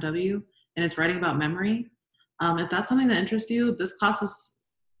 146 MW, and it's writing about memory. If that's something that interests you, this class was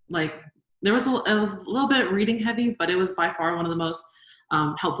like it was a little bit reading heavy, but it was by far one of the most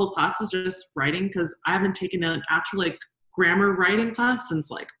helpful classes, just writing, because I haven't taken an actual like grammar writing class since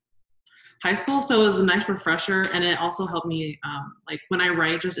like high school. So it was a nice refresher, and it also helped me like when I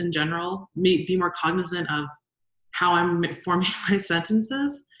write just in general, be more cognizant of how I'm forming my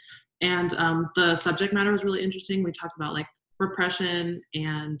sentences. And the subject matter was really interesting. We talked about like repression,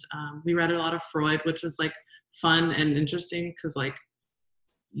 and we read a lot of Freud, which was like fun and interesting because like,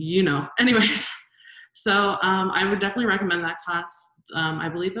 anyways. So I would definitely recommend that class. I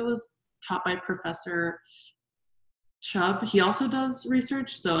believe it was taught by Professor Chubb. He also does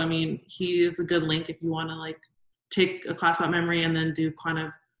research. So, I mean, he is a good link if you want to like take a class about memory and then do kind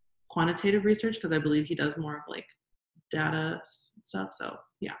of quantitative research, because I believe he does more of like data stuff. So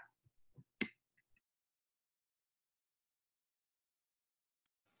yeah.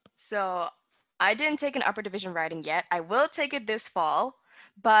 So I didn't take an upper division writing yet. I will take it this fall,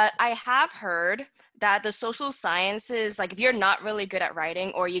 but I have heard that the social sciences, like if you're not really good at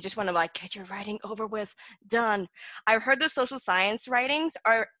writing or you just want to like get your writing over with, done. I've heard the social science writings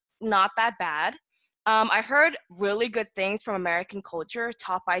are not that bad. I heard really good things from American culture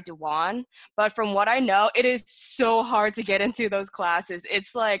taught by Dewan, but from what I know, it is so hard to get into those classes.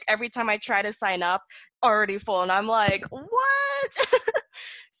 It's like every time I try to sign up, already full, and I'm like, what?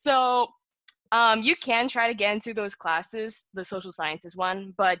 So you can try to get into those classes, the social sciences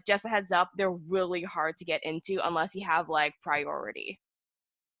one, but just a heads up, they're really hard to get into unless you have like priority.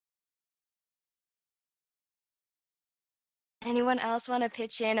 Anyone else want to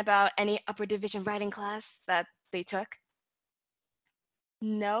pitch in about any upper division writing class that they took?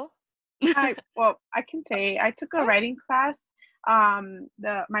 No? Well, I can say I took a writing class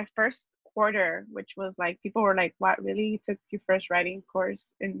my first quarter, which was like people were like, what, really, you took your first writing course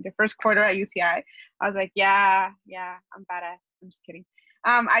in the first quarter at UCI? I was like, yeah, I'm badass. I'm just kidding.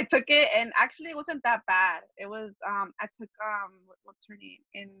 I took it, and actually it wasn't that bad. It was I took what's her name,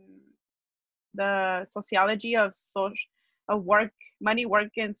 in the sociology of work, money, work,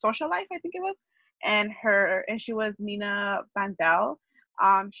 and social life, I think it was. And she was Nina Bandel.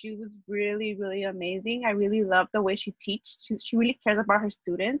 She was really, really amazing. I really love the way she teaches. She really cares about her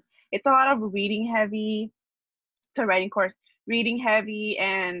students. It's a lot of reading heavy. It's a writing course, reading heavy,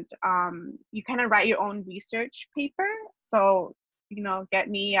 and you kind of write your own research paper. So, get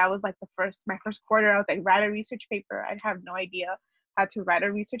me, I was like my first quarter, I was like, write a research paper. I have no idea how to write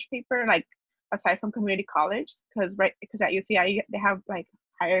a research paper, like aside from community college, because at UCI they have like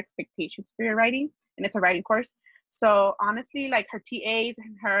higher expectations for your writing, and it's a writing course. So honestly, like her TAs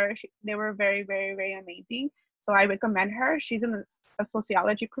and they were very, very, very amazing. So I recommend her. She's a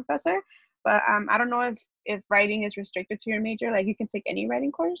sociology professor, but I don't know if writing is restricted to your major. Like you can take any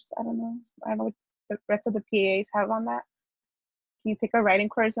writing course. I don't know what the rest of the PAs have on that. Can you take a writing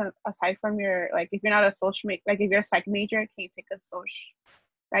course aside from your, like, if you're not a social like if you're a psych major, can you take a social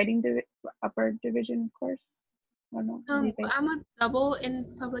writing upper division course? I don't know. I'm a double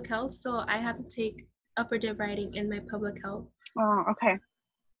in public health, so I have to take upper div writing in my public health. Oh, okay.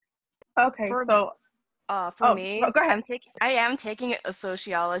 Okay, for me, go ahead. I am taking a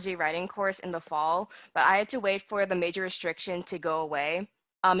sociology writing course in the fall, but I had to wait for the major restriction to go away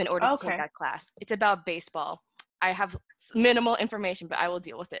in order to take that class. It's about baseball. I have minimal information, but I will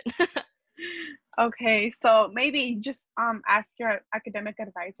deal with it. Okay, so maybe just ask your academic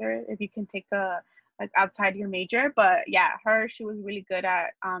advisor if you can take like outside your major. But yeah, she was really good at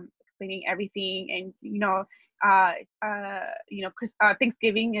explaining everything, and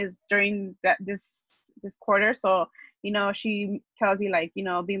Thanksgiving is during this quarter, so she tells you, like,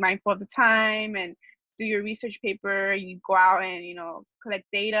 be mindful of the time and do your research paper. You go out and collect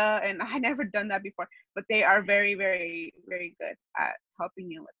data, and I never done that before, but they are very, very, very good at helping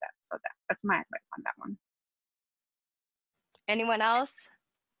you with that. So that's my advice on that one. Anyone else?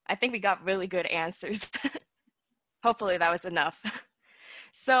 I think we got really good answers. Hopefully that was enough.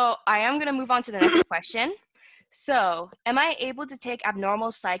 So I am going to move on to the next question. So, am I able to take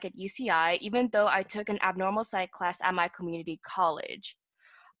abnormal psych at UCI even though I took an abnormal psych class at my community college?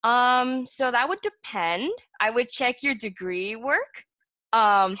 So that would depend. I would check your degree work.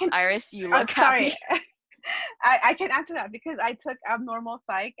 Iris, you look happy. Sorry. I can answer that because I took abnormal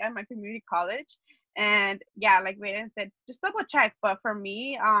psych at my community college, and yeah, like Raiden said, just double check. But for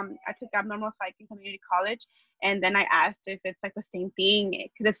me, I took abnormal psych in community college, and then I asked if it's like the same thing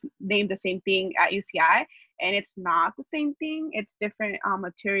because it's named the same thing at UCI, and it's not the same thing. It's different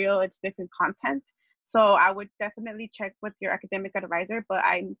material, it's different content. So I would definitely check with your academic advisor, but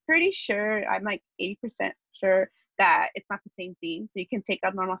I'm pretty sure, I'm like 80% sure that it's not the same thing. So you can take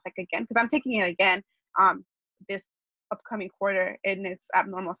abnormal psych again, because I'm taking it again this upcoming quarter, and it's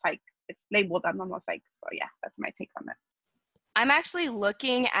abnormal psych it's labeled abnormal psych. So yeah, that's my take on that. I'm actually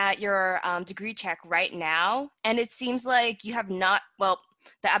looking at your degree check right now, and it seems like you have not, well,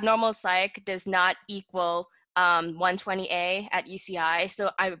 the abnormal psych does not equal 120A at UCI,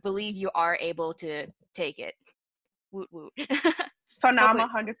 so I believe you are able to take it. Woot woot. So now I'm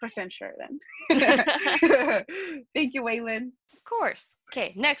Hopefully. 100% sure then. Thank you, Waylon. Of course.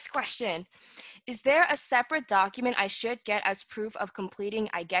 Okay, next question. Is there a separate document I should get as proof of completing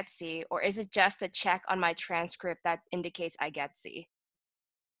I Get C, or is it just a check on my transcript that indicates I Get C?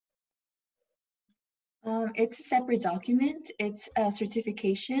 It's a separate document. It's a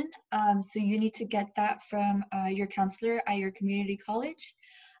certification. So you need to get that from your counselor at your community college.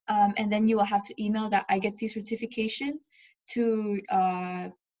 And then you will have to email that I Get C certification to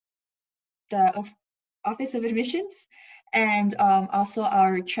the Office of Admissions and also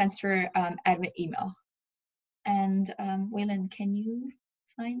our transfer admit email. And Waylon, can you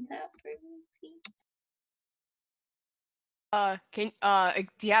find that for me, please?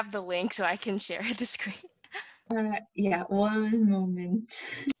 Do you have the link so I can share the screen? Yeah, one moment.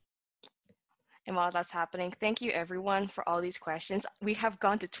 And while that's happening, thank you everyone for all these questions. We have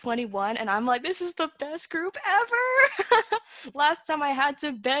gone to 21 and I'm like, this is the best group ever. Last time I had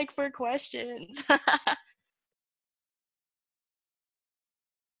to beg for questions.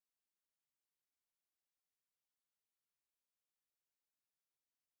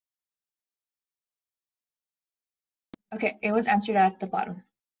 Okay, it was answered at the bottom.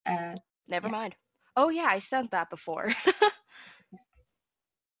 Never yeah. mind. Oh yeah, I sent that before.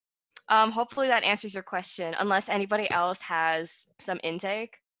 Hopefully that answers your question, unless anybody else has some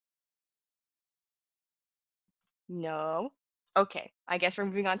intake. No? Okay, I guess we're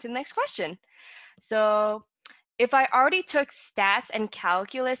moving on to the next question. So, if I already took stats and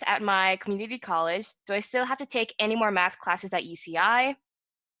calculus at my community college, do I still have to take any more math classes at UCI?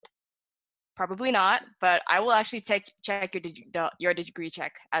 Probably not, but I will actually check your degree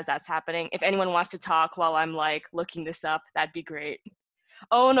check as that's happening. If anyone wants to talk while I'm like looking this up, that'd be great.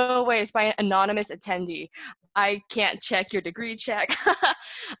 Oh no, wait, it's by an anonymous attendee. I can't check your degree check.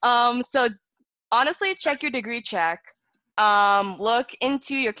 So honestly, check your degree check. Look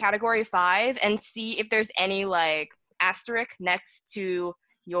into your category 5 and see if there's any like asterisk next to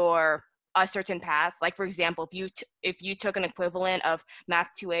your a certain path. Like for example, if you took an equivalent of Math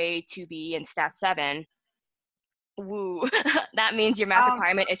 2A, 2B, and Stat 7, woo, that means your math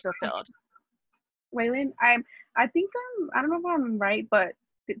requirement is fulfilled. Waylon, I think I don't know if I'm right, but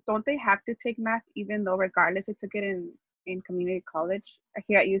don't they have to take math even though regardless they took it in community college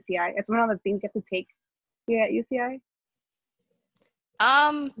here at UCI? It's one of the things you have to take here at UCI.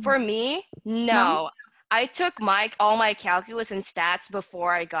 For me, no. I took all my calculus and stats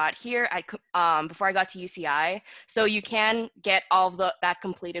before I got here. Before I got to UCI, so you can get all of that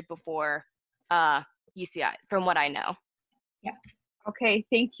completed before UCI, from what I know. Yeah. Okay,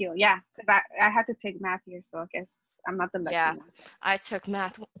 thank you. Yeah, because I had to take math here, so I guess I'm not the lucky one. I took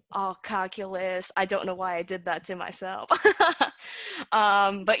math, all calculus. I don't know why I did that to myself.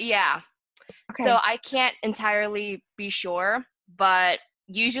 But yeah, okay. So I can't entirely be sure, but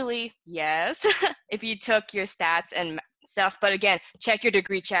usually yes, if you took your stats and stuff. But again, check your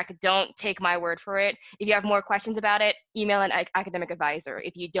degree check. Don't take my word for it. If you have more questions about it, email an academic advisor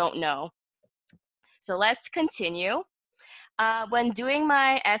if you don't know. So let's continue. When doing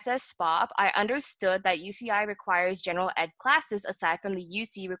my SS SPOP, I understood that UCI requires general ed classes aside from the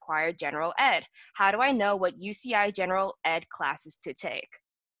UC required general ed. How do I know what UCI general ed classes to take?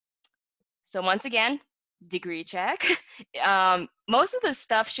 So once again, degree check. Most of the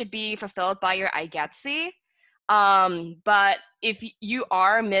stuff should be fulfilled by your I Get C. But if you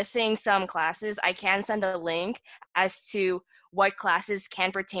are missing some classes, I can send a link as to what classes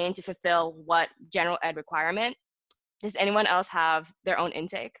can pertain to fulfill what general ed requirement. Does anyone else have their own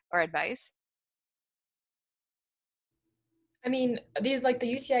intake or advice? I mean, these like the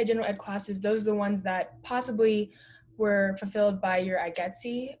UCI general ed classes, those are the ones that possibly were fulfilled by your I Get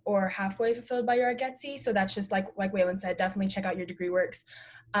C or halfway fulfilled by your I Get C. So that's just like Waylon said, definitely check out your degree works.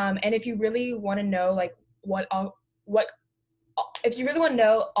 And if you really want to know like if you really want to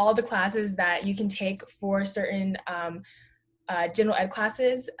know all the classes that you can take for certain general ed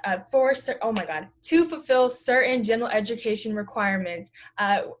classes to fulfill certain general education requirements.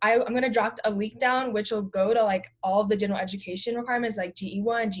 I'm going to drop a link down which will go to like all of the general education requirements like GE1,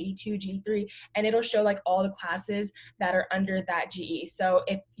 GE2, GE3, and it'll show like all the classes that are under that GE. So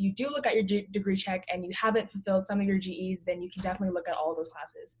if you do look at your degree check and you haven't fulfilled some of your GEs, then you can definitely look at all those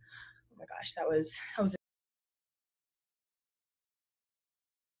classes. Oh my gosh, that was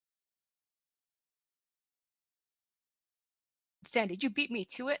Sam, did you beat me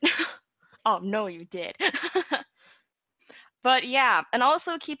to it? Oh, no, you did. But yeah, and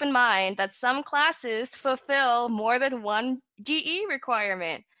also keep in mind that some classes fulfill more than one GE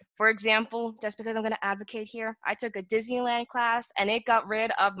requirement. For example, just because I'm going to advocate here, I took a Disneyland class and it got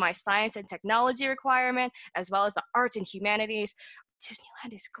rid of my science and technology requirement as well as the arts and humanities.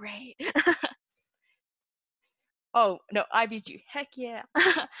 Disneyland is great. Oh, no, I beat you. Heck yeah.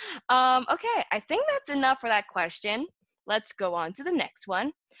 Okay, I think that's enough for that question. Let's go on to the next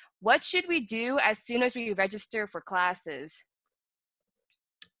one. What should we do as soon as we register for classes?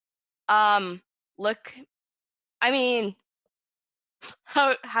 Look, I mean,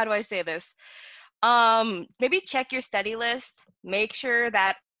 how do I say this? Maybe check your study list. Make sure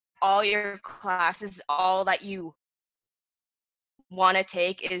that all your classes, all that you want to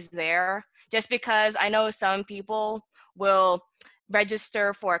take is there. Just because I know some people will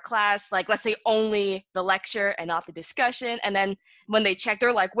register for a class, like let's say only the lecture and not the discussion, and then when they check,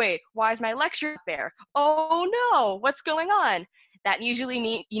 they're like, wait, why is my lecture there? Oh no, what's going on? That usually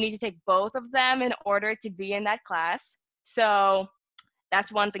means you need to take both of them in order to be in that class. So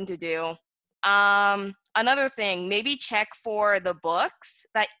that's one thing to do. Another thing, maybe check for the books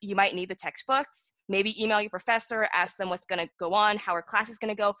that you might need, the textbooks. Maybe email your professor, ask them what's going to go on, how our class is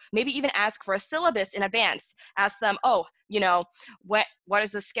going to go. Maybe even ask for a syllabus in advance. Ask them, oh, what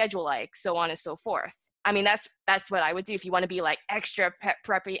is the schedule like, so on and so forth. I mean, that's what I would do if you want to be like extra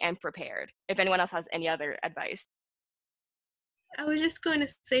preppy and prepared. If anyone else has any other advice. I was just going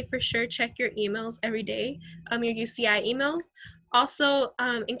to say for sure check your emails every day, your UCI emails. Also,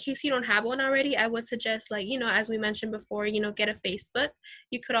 in case you don't have one already, I would suggest, like, as we mentioned before, get a Facebook.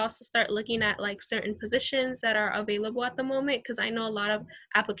 You could also start looking at like certain positions that are available at the moment, because I know a lot of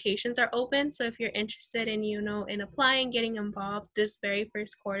applications are open. So if you're interested in, in applying, getting involved this very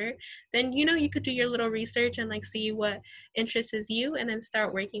first quarter, then, you could do your little research and like see what interests you and then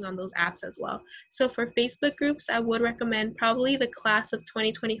start working on those apps as well. So for Facebook groups, I would recommend probably the class of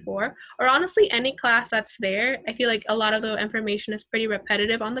 2024, or honestly any class that's there. I feel like a lot of the information is pretty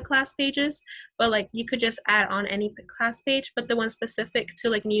repetitive on the class pages, but like you could just add on any class page, but the one specific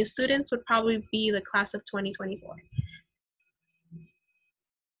to like new students would probably be the class of 2024.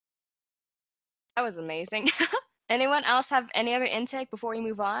 That was amazing. Anyone else have any other intake before we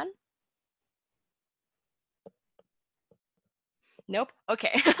move on? Nope.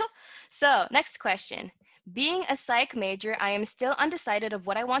 Okay. So next question. Being a psych major, I am still undecided of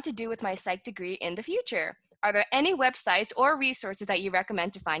what I want to do with my psych degree in the future. Are there any websites or resources that you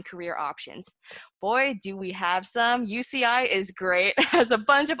recommend to find career options? Boy, do we have some. UCI is great. It has a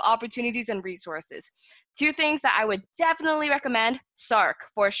bunch of opportunities and resources. Two things that I would definitely recommend: SARC,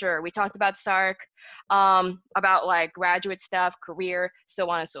 for sure. We talked about SARC, about like graduate stuff, career,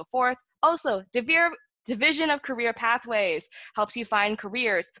 so on and so forth. Also, Division of Career Pathways helps you find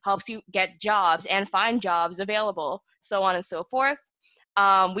careers, helps you get jobs and find jobs available, so on and so forth.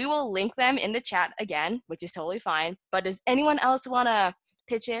 We will link them in the chat again, which is totally fine. But does anyone else want to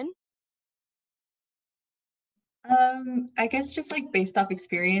pitch in? I guess just like based off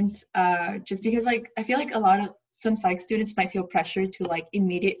experience, just because like I feel like some psych students might feel pressure to like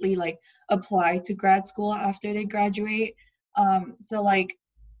immediately like apply to grad school after they graduate. So like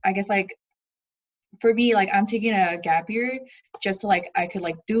I guess like for me, like I'm taking a gap year just so like I could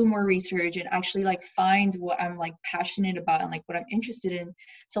like do more research and actually like find what I'm like passionate about and like what I'm interested in.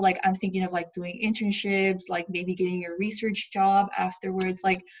 So like I'm thinking of like doing internships, like maybe getting a research job afterwards.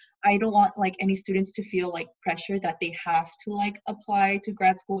 Like I don't want like any students to feel like pressure that they have to like apply to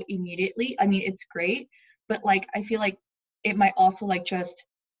grad school immediately. I mean, it's great, but like I feel like it might also like just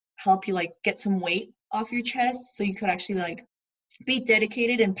help you like get some weight off your chest so you could actually like be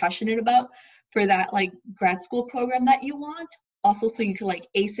dedicated and passionate about for that like grad school program that you want, also so you could like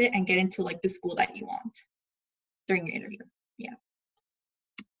ace it and get into like the school that you want during your interview. Yeah.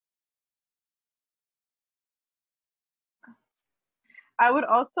 I would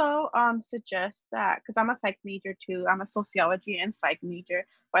also suggest that, because I'm a psych major too, I'm a sociology and psych major,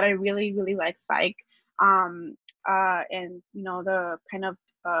 but I really, really like psych. And the kind of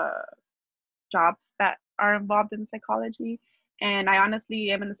jobs that are involved in psychology. And I honestly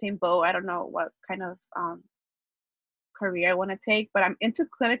am in the same boat. I don't know what kind of career I want to take, but I'm into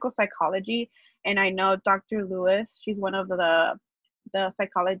clinical psychology. And I know Dr. Lewis, she's one of the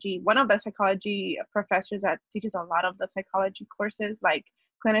psychology professors that teaches a lot of the psychology courses, like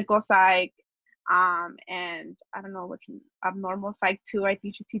clinical psych, and I don't know which abnormal psych too. I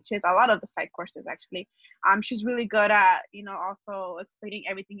think she teaches a lot of the psych courses actually. She's really good at, also explaining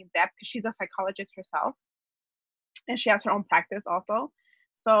everything in depth because she's a psychologist herself and she has her own practice also.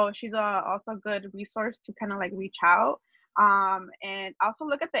 So she's also a good resource to kind of like reach out. And also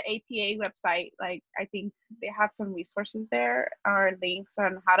look at the APA website. Like, I think they have some resources there or links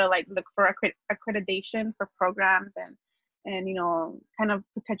on how to like look for accreditation for programs and you know, kind of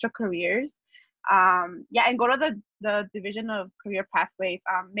potential careers. Yeah, and go to the Division of Career Pathways.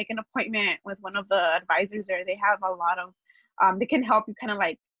 Make an appointment with one of the advisors there. They have a lot of they can help you kind of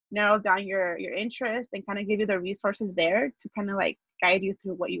like narrow down your interest and kind of give you the resources there to kind of like guide you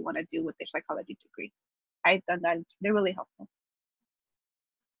through what you want to do with your psychology degree. I've done that. They're really helpful.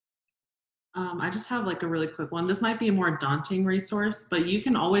 I just have like a really quick one. This might be a more daunting resource, but you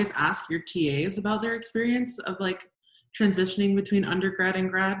can always ask your TAs about their experience of like transitioning between undergrad and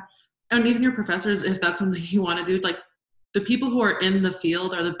grad, and even your professors if that's something you want to do. Like, the people who are in the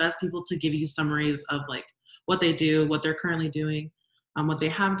field are the best people to give you summaries of like what they do, what they're currently doing, what they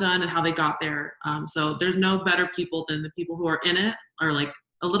have done, and how they got there. So there's no better people than the people who are in it, or like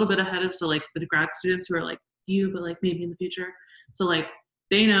a little bit ahead of, so like the grad students who are like you, but like maybe in the future. So like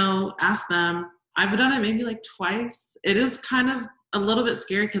they know, ask them. I've done it maybe like twice. It is kind of a little bit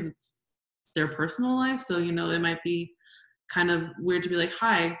scary because it's their personal life. So, you know, it might be kind of weird to be like,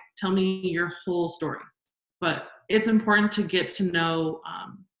 hi, tell me your whole story. But it's important to get to know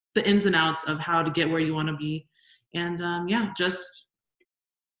the ins and outs of how to get where you want to be. And yeah, just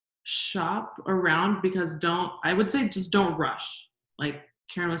shop around, because I would say just don't rush. Like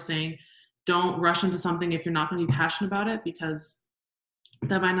Karen was saying, don't rush into something if you're not going to be passionate about it, because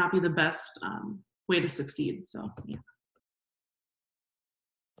that might not be the best way to succeed. So yeah.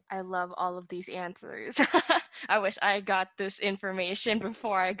 I love all of these answers. I wish I got this information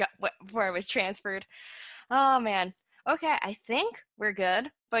before I was transferred. Oh man. Okay, I think we're good.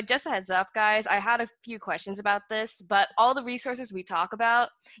 But just a heads up, guys, I had a few questions about this, but all the resources we talk about,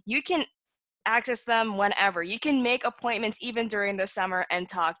 you can access them whenever. You can make appointments even during the summer and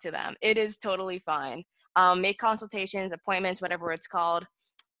talk to them. It is totally fine. Make consultations, appointments, whatever it's called.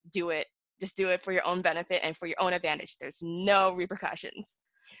 Do it. Just do it for your own benefit and for your own advantage. There's no repercussions.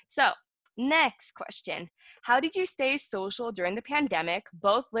 So, next question. How did you stay social during the pandemic,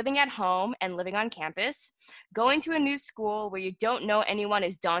 both living at home and living on campus? Going to a new school where you don't know anyone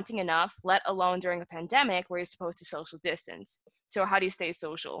is daunting enough, let alone during a pandemic where you're supposed to social distance. So how do you stay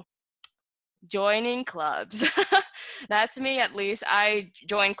social? Joining clubs. That's me, at least. I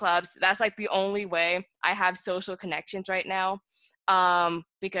join clubs. That's like the only way I have social connections right now.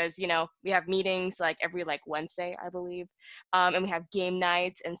 Because, you know, we have meetings like every like Wednesday, I believe. And we have game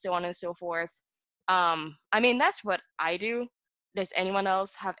nights and so on and so forth. I mean, that's what I do. Does anyone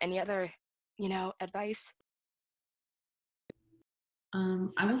else have any other, you know, advice?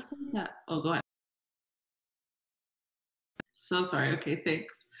 I will say that, oh, go ahead. So sorry. Okay,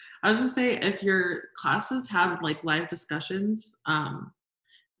 thanks. I was gonna say, if your classes have like live discussions,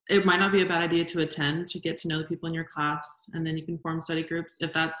 it might not be a bad idea to attend to get to know the people in your class, and then you can form study groups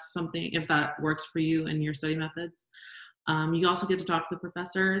if that works for you and your study methods. You also get to talk to the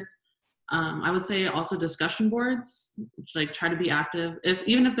professors. I would say also discussion boards, like try to be active.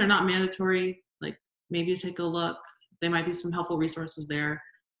 Even if they're not mandatory, like maybe take a look. There might be some helpful resources there.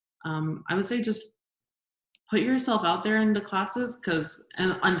 I would say just put yourself out there in the classes, because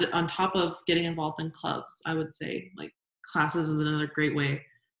on top of getting involved in clubs, I would say like classes is another great way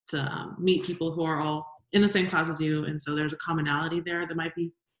to meet people who are all in the same class as you, and so there's a commonality there that might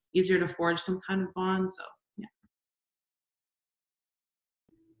be easier to forge some kind of bond. So yeah.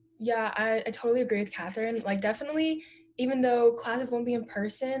 Yeah, I totally agree with Catherine. Like, definitely, even though classes won't be in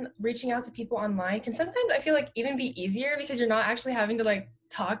person, reaching out to people online can sometimes, I feel like, even be easier because you're not actually having to like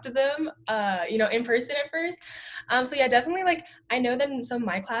talk to them, you know, in person at first. So yeah, definitely, like, I know that in some of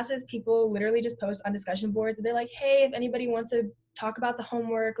my classes, people literally just post on discussion boards. They're like, hey, if anybody wants to talk about the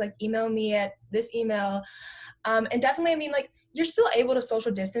homework, like email me at this email. And definitely, I mean, like, you're still able to social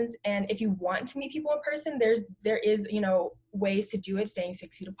distance, and if you want to meet people in person, there is, you know, ways to do it, staying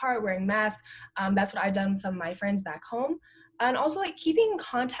 6 feet apart, wearing masks. That's what I've done with some of my friends back home. And also, like, keeping in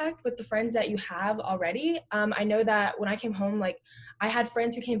contact with the friends that you have already. I know that when I came home, like, I had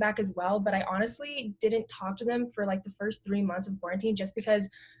friends who came back as well, but I honestly didn't talk to them for like the first 3 months of quarantine, just because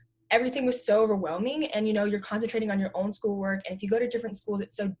everything was so overwhelming, and, you know, you're concentrating on your own schoolwork, and if you go to different schools,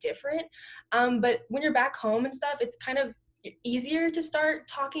 it's so different. But when you're back home and stuff, it's kind of easier to start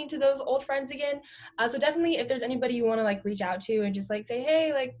talking to those old friends again. So definitely, if there's anybody you want to like reach out to and just like say,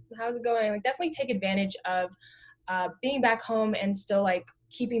 hey, like, how's it going? Like, definitely take advantage of being back home and still like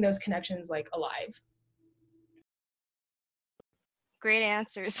keeping those connections like alive. Great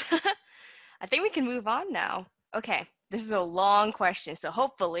answers. I think we can move on now. Okay, this is a long question, so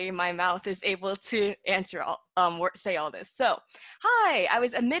hopefully my mouth is able to answer say all this. So, hi, I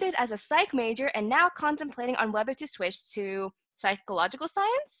was admitted as a psych major and now contemplating on whether to switch to psychological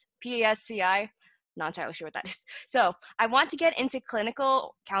science, PASCI. Not entirely sure what that is. So, I want to get into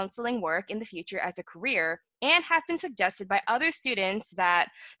clinical counseling work in the future as a career and have been suggested by other students that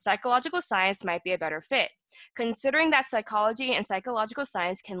psychological science might be a better fit. Considering that psychology and psychological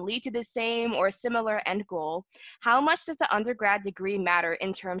science can lead to the same or similar end goal, how much does the undergrad degree matter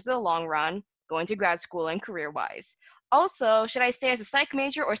in terms of the long run, going to grad school and career-wise? Also, should I stay as a psych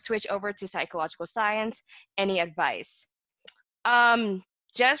major or switch over to psychological science? Any advice?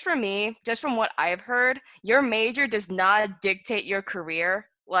 Just for me, just from what I've heard, your major does not dictate your career.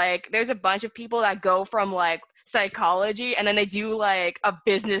 Like, there's a bunch of people that go from like psychology and then they do like a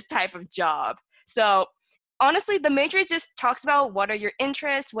business type of job. So honestly, the major just talks about what are your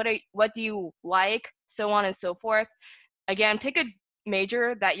interests, what do you like, so on and so forth. Again, pick a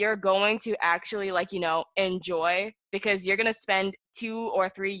major that you're going to actually like, enjoy, because you're going to spend 2 or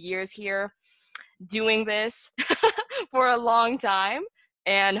 3 years here doing this for a long time,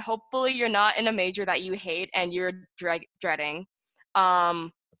 and hopefully you're not in a major that you hate and you're dreading.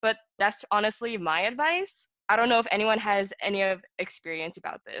 But that's honestly my advice. I don't know if anyone has any experience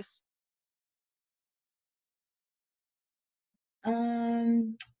about this.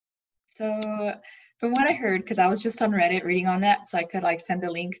 So from what I heard, because I was just on Reddit reading on that, so I could like send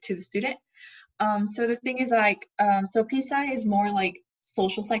a link to the student. So the thing is like, so PSI is more like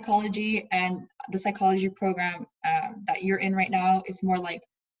social psychology, and the psychology program that you're in right now is more like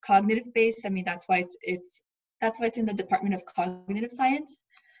cognitive based. I mean, that's why it's in the Department of Cognitive Science.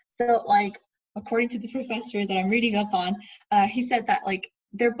 So like, according to this professor that I'm reading up on, he said that like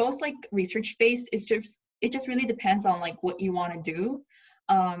they're both like research based. It just really depends on like what you want to do.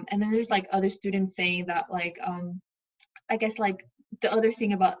 And then there's like other students saying that like, I guess like the other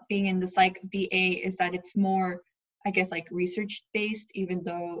thing about being in the psych BA is that it's more, I guess, like research based, even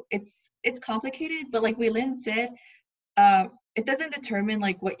though it's complicated. But like Wei-Lin said, it doesn't determine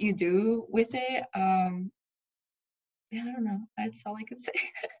like what you do with it. Yeah, I don't know. That's all I could say.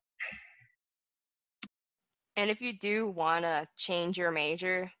 And if you do want to change your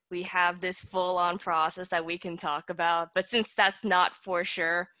major, we have this full-on process that we can talk about. But since that's not for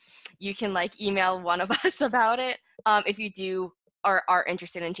sure, you can like email one of us about it if you do or are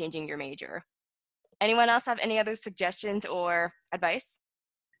interested in changing your major. Anyone else have any other suggestions or advice?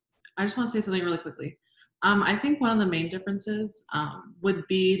 I just want to say something really quickly. I think one of the main differences would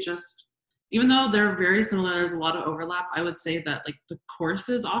be just, even though they're very similar, there's a lot of overlap, I would say that like the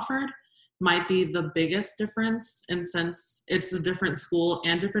courses offered might be the biggest difference, and since it's a different school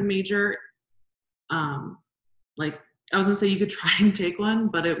and different major, like I was gonna say you could try and take one,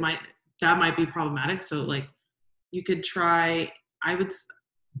 but that might be problematic. So like you could try,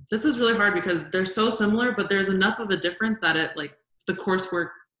 this is really hard because they're so similar, but there's enough of a difference that it like the coursework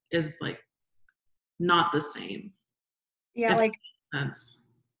is like not the same. Yeah, like sense.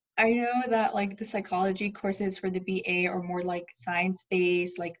 I know that like the psychology courses for the BA are more like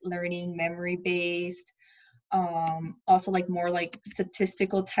science-based, like learning, memory-based, also like more like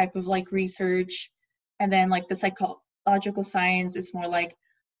statistical type of like research. And then like the psychological science is more like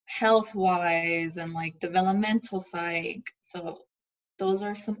health-wise and like developmental psych. So those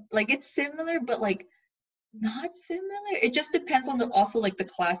are some, like it's similar, but like not similar. It just depends on also like the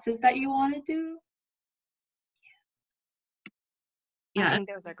classes that you want to do. Yeah, I think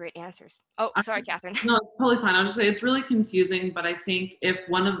those are great answers. Oh, sorry, Catherine. No, it's totally fine. I'll just say it's really confusing, but I think if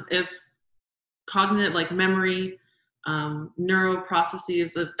cognitive, like memory, neuro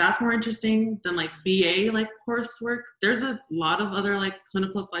processes, if that's more interesting than like BA like coursework, there's a lot of other like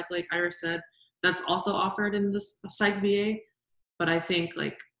clinical psych, like Iris said, that's also offered in this psych BA. But I think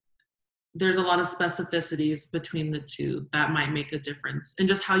like there's a lot of specificities between the two that might make a difference in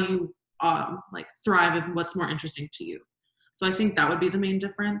just how you like thrive and what's more interesting to you. So I think that would be the main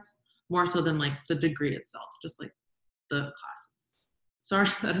difference, more so than like the degree itself, just like the classes. Sorry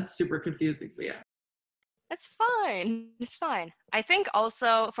that it's super confusing, but yeah. That's fine. It's fine. I think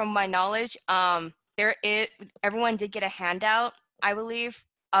also from my knowledge, everyone did get a handout, I believe,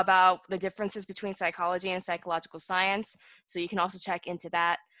 about the differences between psychology and psychological science. So you can also check into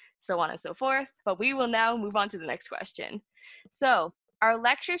that, so on and so forth. But we will now move on to the next question. So, are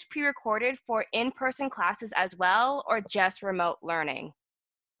lectures pre-recorded for in-person classes as well, or just remote learning?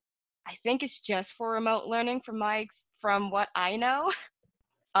 I think it's just for remote learning from what I know.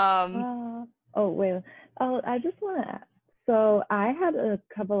 I just want to ask. So I had a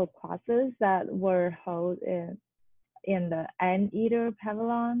couple of classes that were held in the Anteater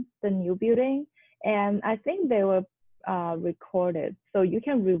Pavilion, the new building, and I think they were recorded, so you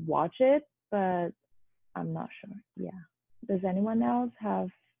can rewatch it, but I'm not sure. Yeah. Does anyone else have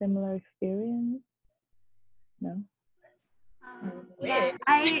similar experience? No. Yeah,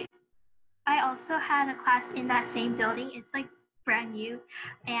 I also had a class in that same building. It's like brand new,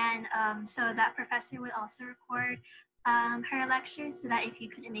 and so that professor would also record her lectures so that if you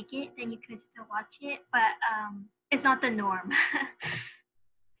couldn't make it, then you could still watch it. But it's not the norm.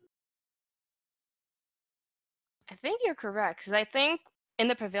 I think you're correct, because I think in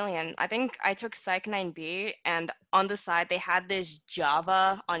the pavilion, I think I took Psych 9B, and on the side they had this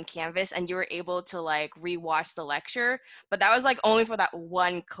Java on Canvas, and you were able to like rewatch the lecture, but that was like only for that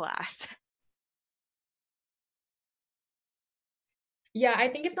one class. Yeah, I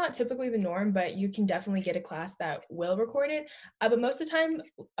think it's not typically the norm, but you can definitely get a class that will record it. But most of the time,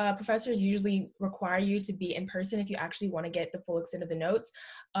 professors usually require you to be in person if you actually want to get the full extent of the notes,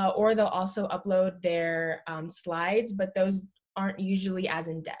 or they'll also upload their slides, but those aren't usually as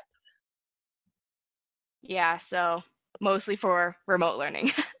in depth. Yeah, so mostly for remote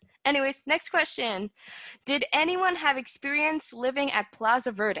learning. Anyways, next question. Did anyone have experience living at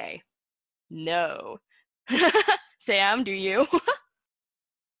Plaza Verde? No. Sam, do you?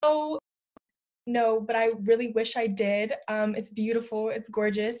 Oh, no, but I really wish I did. It's beautiful, it's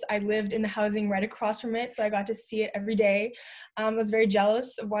gorgeous. I lived in the housing right across from it, so I got to see it every day. I was very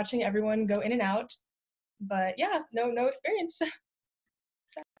jealous of watching everyone go in and out, but yeah, no experience.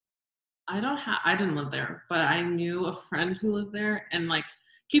 I didn't live there, but I knew a friend who lived there, and like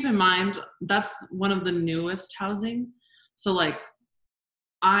keep in mind that's one of the newest housing. So like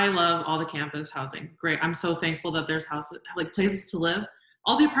I love all the campus housing. Great. I'm so thankful that there's houses, like places to live.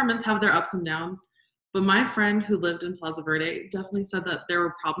 All the apartments have their ups and downs, but my friend who lived in Plaza Verde definitely said that there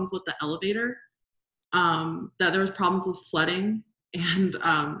were problems with the elevator, that there was problems with flooding, and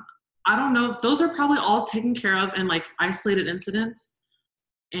I don't know. Those are probably all taken care of and like isolated incidents.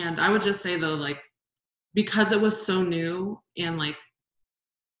 And I would just say though, like, because it was so new and like,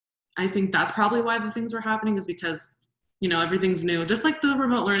 I think that's probably why the things were happening is because, you know, everything's new. Just like the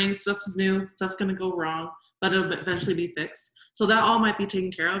remote learning, stuff's new, stuff's gonna go wrong, but it'll eventually be fixed. So that all might be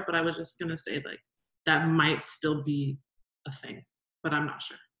taken care of, but I was just gonna say like, that might still be a thing, but I'm not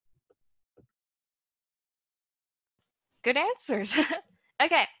sure. Good answers.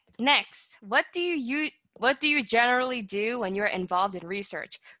 Okay, next. What do you generally do when you're involved in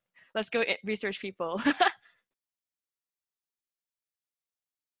research? Let's go research people.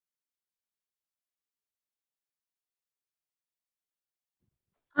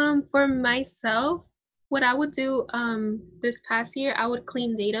 For myself, what I would do this past year, I would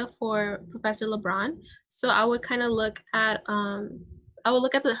clean data for Professor LeBron. So I would kind of look at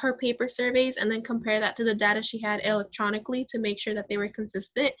her paper surveys and then compare that to the data she had electronically to make sure that they were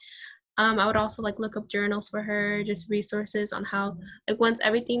consistent. I would also like look up journals for her, just resources on how, like once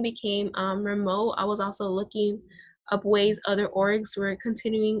everything became remote, I was also looking up ways other orgs were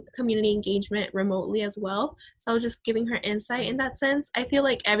continuing community engagement remotely as well. So I was just giving her insight in that sense. I feel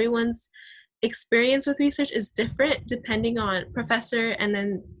like everyone's experience with research is different depending on professor and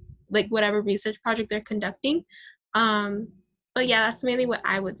then like whatever research project they're conducting. But yeah, that's mainly what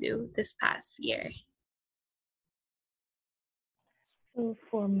I would do this past year. So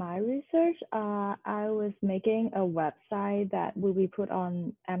for my research, I was making a website that will be put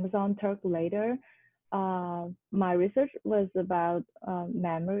on Amazon Turk later. My research was about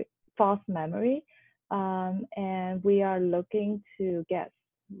false memory, and we are looking to get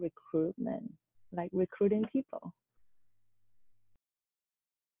recruitment, like recruiting people.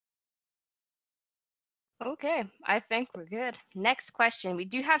 Okay, I think we're good. Next question. We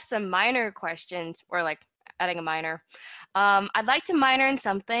do have some minor questions, or like adding a minor. I'd like to minor in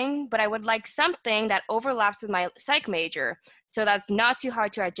something, but I would like something that overlaps with my psych major, so that's not too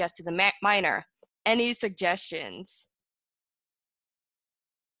hard to adjust to the minor. Any suggestions?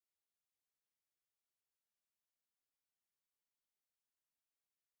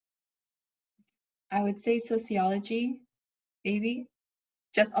 I would say sociology, maybe.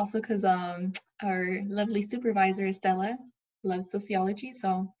 Just also because our lovely supervisor Estella loves sociology,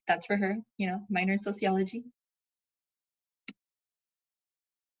 so that's for her, you know, minor in sociology.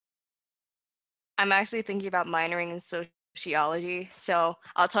 I'm actually thinking about minoring in sociology, so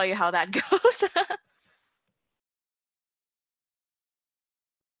I'll tell you how that goes.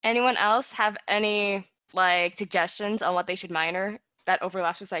 Anyone else have any like suggestions on what they should minor that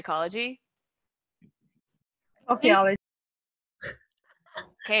overlaps with psychology? Sociology.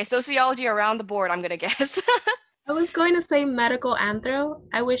 Okay, sociology around the board, I'm gonna guess. I was going to say medical anthro.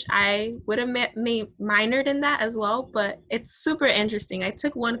 I wish I would have minored in that as well, but it's super interesting. I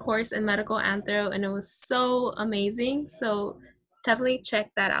took one course in medical anthro and it was so amazing. So definitely check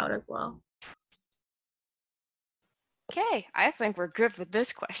that out as well. Okay, I think we're good with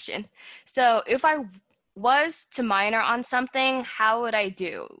this question. So if I was to minor on something, how would I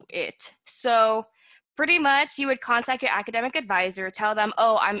do it? So pretty much you would contact your academic advisor, tell them,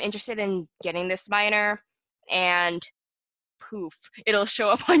 oh, I'm interested in getting this minor, and poof, it'll show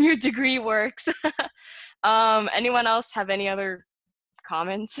up on your degree works. Anyone else have any other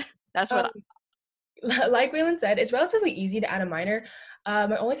comments? That's what Like Waylon said, it's relatively easy to add a minor.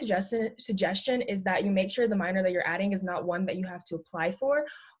 My only suggestion is that you make sure the minor that you're adding is not one that you have to apply for,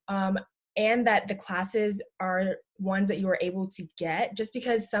 and that the classes are ones that you are able to get. Just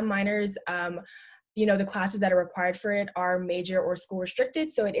because some minors, the classes that are required for it are major or school restricted,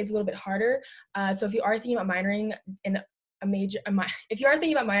 so it is a little bit harder. So if you are thinking about minoring in if you are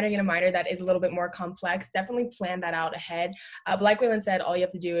thinking about minoring in a minor that is a little bit more complex, definitely plan that out ahead. But like Waylon said, all you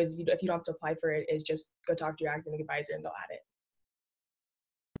have to do is, if you don't have to apply for it, is just go talk to your academic advisor and they'll add it.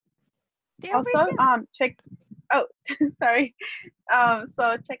 There Also, check. Oh, sorry.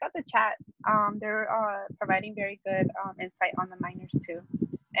 So check out the chat. They're providing very good insight on the minors too,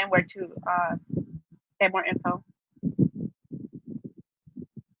 and where to get more info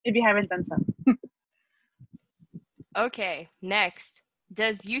if you haven't done so. Okay, next.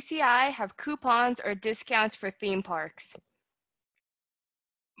 Does UCI have coupons or discounts for theme parks?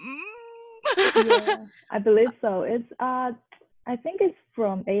 Yeah, I believe so. It's I think it's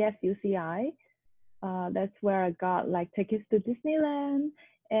from AFUCI. That's where I got like tickets to Disneyland,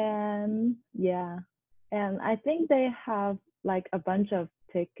 and yeah, and I think they have like a bunch of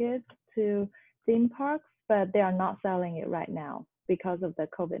tickets to theme parks, but they are not selling it right now because of the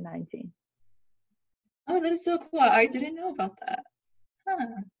COVID-19. Oh, that is so cool. I didn't know about that. Huh.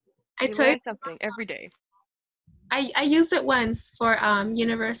 I learn something every day. I used it once for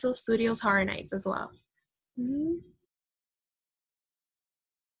Universal Studios Horror Nights as well. Mm-hmm.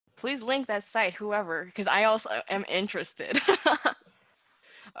 Please link that site, whoever, because I also am interested.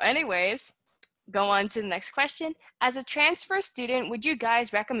 Anyways, go on to the next question. As a transfer student, would you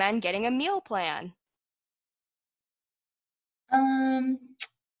guys recommend getting a meal plan?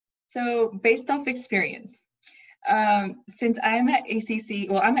 So based off experience, since I'm at ACC,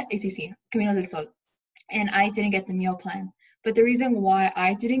 Camino del Sol, and I didn't get the meal plan. But the reason why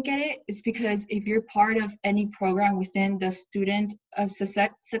I didn't get it is because if you're part of any program within the Student of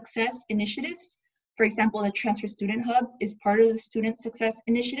Success Initiatives, for example, the Transfer Student Hub is part of the Student Success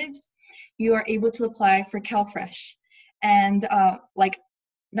Initiatives, you are able to apply for CalFresh. And like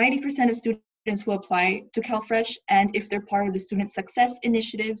 90% of students who apply to CalFresh, and if they're part of the Student Success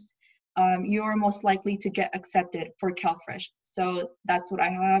Initiatives, you're most likely to get accepted for CalFresh. So that's what I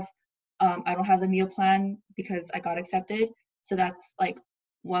have. I don't have the meal plan because I got accepted. So that's like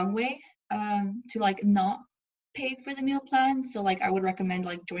one way to like not pay for the meal plan. So like I would recommend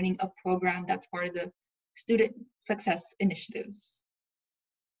like joining a program that's part of the Student Success Initiatives.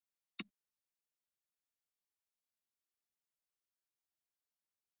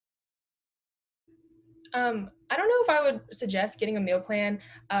 I don't know if I would suggest getting a meal plan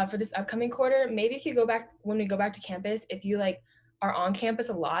for this upcoming quarter. Maybe if you go back, when we go back to campus, if you like are on campus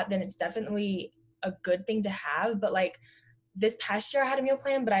a lot, then it's definitely a good thing to have. But like this past year I had a meal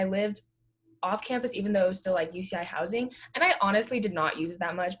plan, but I lived off campus even though it was still like UCI housing. And I honestly did not use it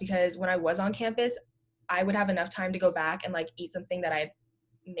that much because when I was on campus, I would have enough time to go back and like eat something that I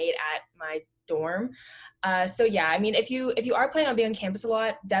made at my dorm. So yeah, I mean, if you are planning on being on campus a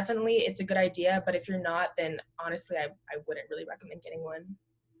lot, definitely it's a good idea. But if you're not, then honestly, I wouldn't really recommend getting one.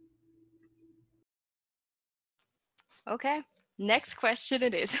 Okay, next question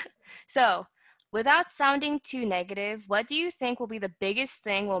it is. So, without sounding too negative, what do you think will be the biggest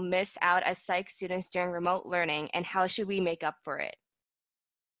thing we'll miss out as psych students during remote learning, and how should we make up for it?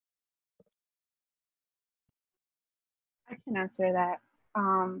 I can answer that.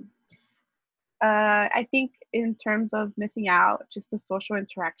 I think in terms of missing out, just the social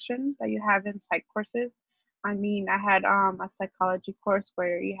interaction that you have in psych courses. I mean, I had a psychology course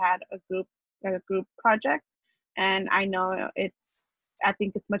where you had a group project, and I know I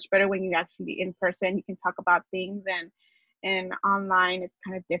think it's much better when you actually in person. You can talk about things, and online it's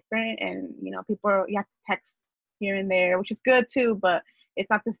kind of different. And you know, you have to text here and there, which is good too, but it's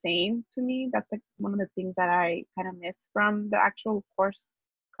not the same to me. That's like one of the things that I kind of miss from the actual course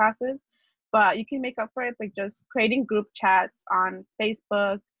classes. But you can make up for it by just creating group chats on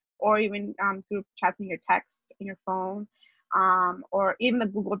Facebook, or even group chats in your text in your phone, or even the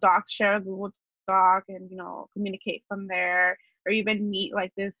Google Docs. Share a Google talk and, communicate from there, or even meet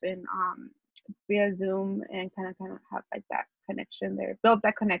like this in via Zoom and kind of have like that connection there, build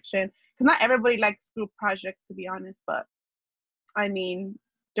that connection. Because not everybody likes group projects, to be honest, but I mean,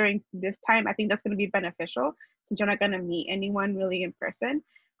 during this time, I think that's going to be beneficial since you're not going to meet anyone really in person.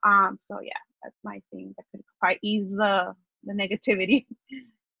 So yeah, that's my thing. That could probably ease the negativity.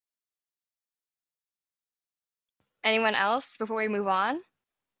 Anyone else before we move on?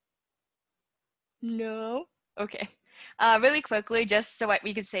 No? Okay. Really quickly, just so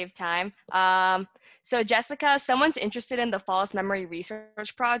we could save time. So Jessica, someone's interested in the False Memory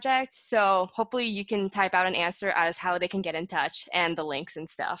Research Project, so hopefully you can type out an answer as how they can get in touch and the links and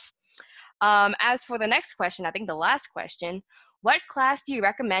stuff. As for the next question, I think the last question, what class do you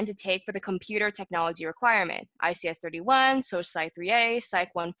recommend to take for the computer technology requirement? ICS 31, Social Sci 3A, Psych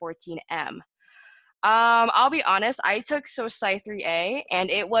 114M. I'll be honest, I took Social Sci 3A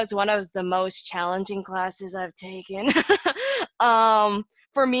and it was one of the most challenging classes I've taken.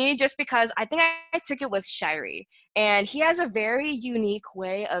 For me, just because I think I took it with Shirey, and he has a very unique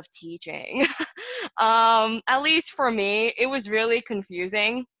way of teaching. At least for me, it was really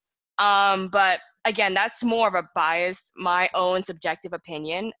confusing. But again, that's more of a bias, my own subjective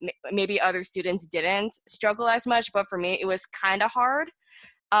opinion. Maybe other students didn't struggle as much, but for me, it was kind of hard.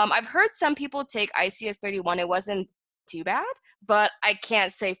 I've heard some people take ICS 31. It wasn't too bad, but I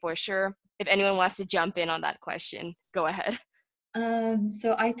can't say for sure. If anyone wants to jump in on that question, go ahead.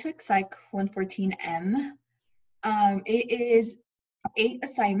 So I took Psych 114M. It is 8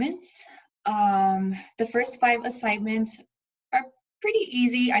 assignments. The first 5 assignments are pretty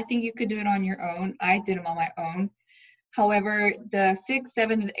easy. I think you could do it on your own. I did them on my own. However, the 6th,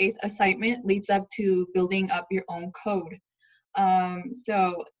 7th, and 8th assignment leads up to building up your own code.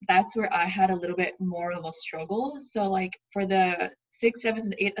 So that's where I had a little bit more of a struggle. So like for the 6th, 7th,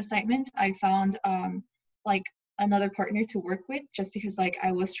 and 8th assignment, I found like another partner to work with, just because like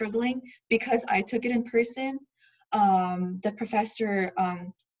I was struggling because I took it in person. The professor,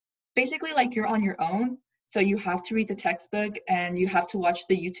 basically like you're on your own. So you have to read the textbook and you have to watch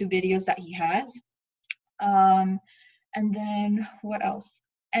the YouTube videos that he has. And then what else?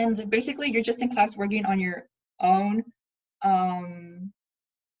 And basically you're just in class working on your own.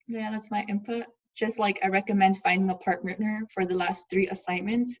 Yeah, that's my input. Just like I recommend finding a partner for the last 3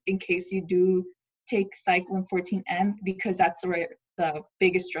 assignments in case you do take Psych 114M, because that's where the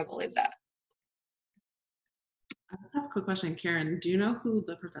biggest struggle is at. I just have a quick question, Karen. Do you know who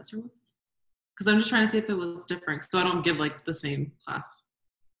the professor was? Because I'm just trying to see if it was different, so I don't give like the same class.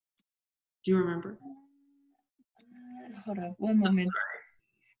 Do you remember? Hold on, one moment.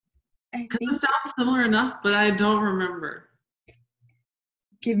 Because it sounds similar enough, but I don't remember.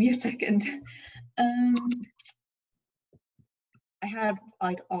 Give me a second. I had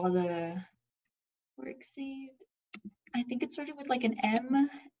like all the work saved. I think it started with like an M.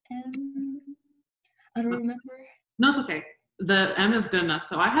 I don't remember. No, it's okay. The M is good enough.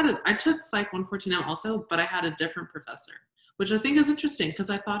 So I took Psych 114M also, but I had a different professor, which I think is interesting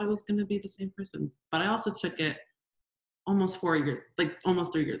because I thought it was going to be the same person. But I also took it almost 4 years, like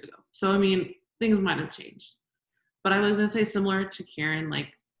almost 3 years ago. So, I mean, things might have changed. But I was going to say similar to Karen,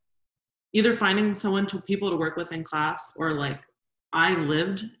 like either finding people to work with in class, or like I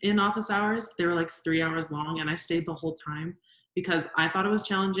lived in office hours. They were like 3 hours long and I stayed the whole time because I thought it was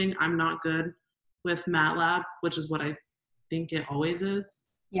challenging. I'm not good with MATLAB, which is what I think it always is.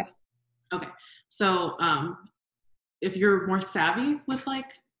 Yeah. Okay. So if you're more savvy with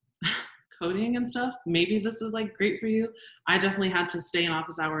like coding and stuff, maybe this is like great for you. I definitely had to stay in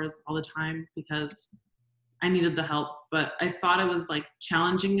office hours all the time because I needed the help, but I thought it was like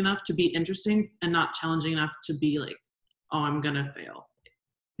challenging enough to be interesting and not challenging enough to be like, oh, I'm gonna fail.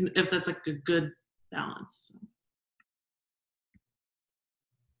 If that's like a good balance.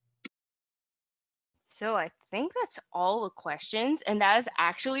 So I think that's all the questions, and that is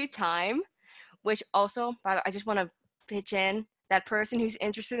actually time, which also, by the way, I just want to pitch in that person who's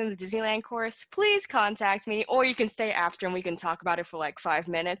interested in the Disneyland course, please contact me, or you can stay after and we can talk about it for like 5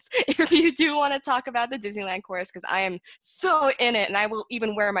 minutes if you do want to talk about the Disneyland course, because I am so in it and I will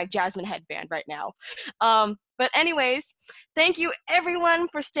even wear my Jasmine headband right now. But anyways, thank you everyone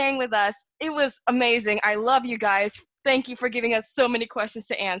for staying with us. It was amazing. I love you guys. Thank you for giving us so many questions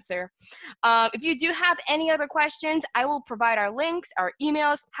to answer. If you do have any other questions, I will provide our links, our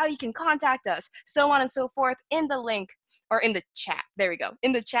emails, how you can contact us, so on and so forth in the link, or in the chat. There we go,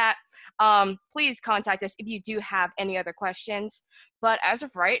 in the chat. Please contact us if you do have any other questions. But as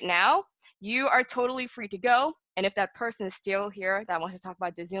of right now, you are totally free to go. And if that person is still here that wants to talk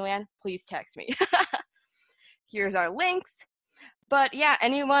about Disneyland, please text me. Here's our links. But yeah,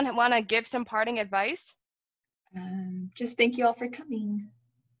 anyone want to give some parting advice? Just thank you all for coming.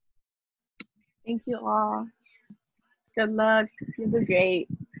 Thank you all. Good luck. You'll do great.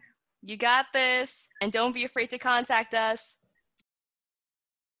 You got this, and don't be afraid to contact us.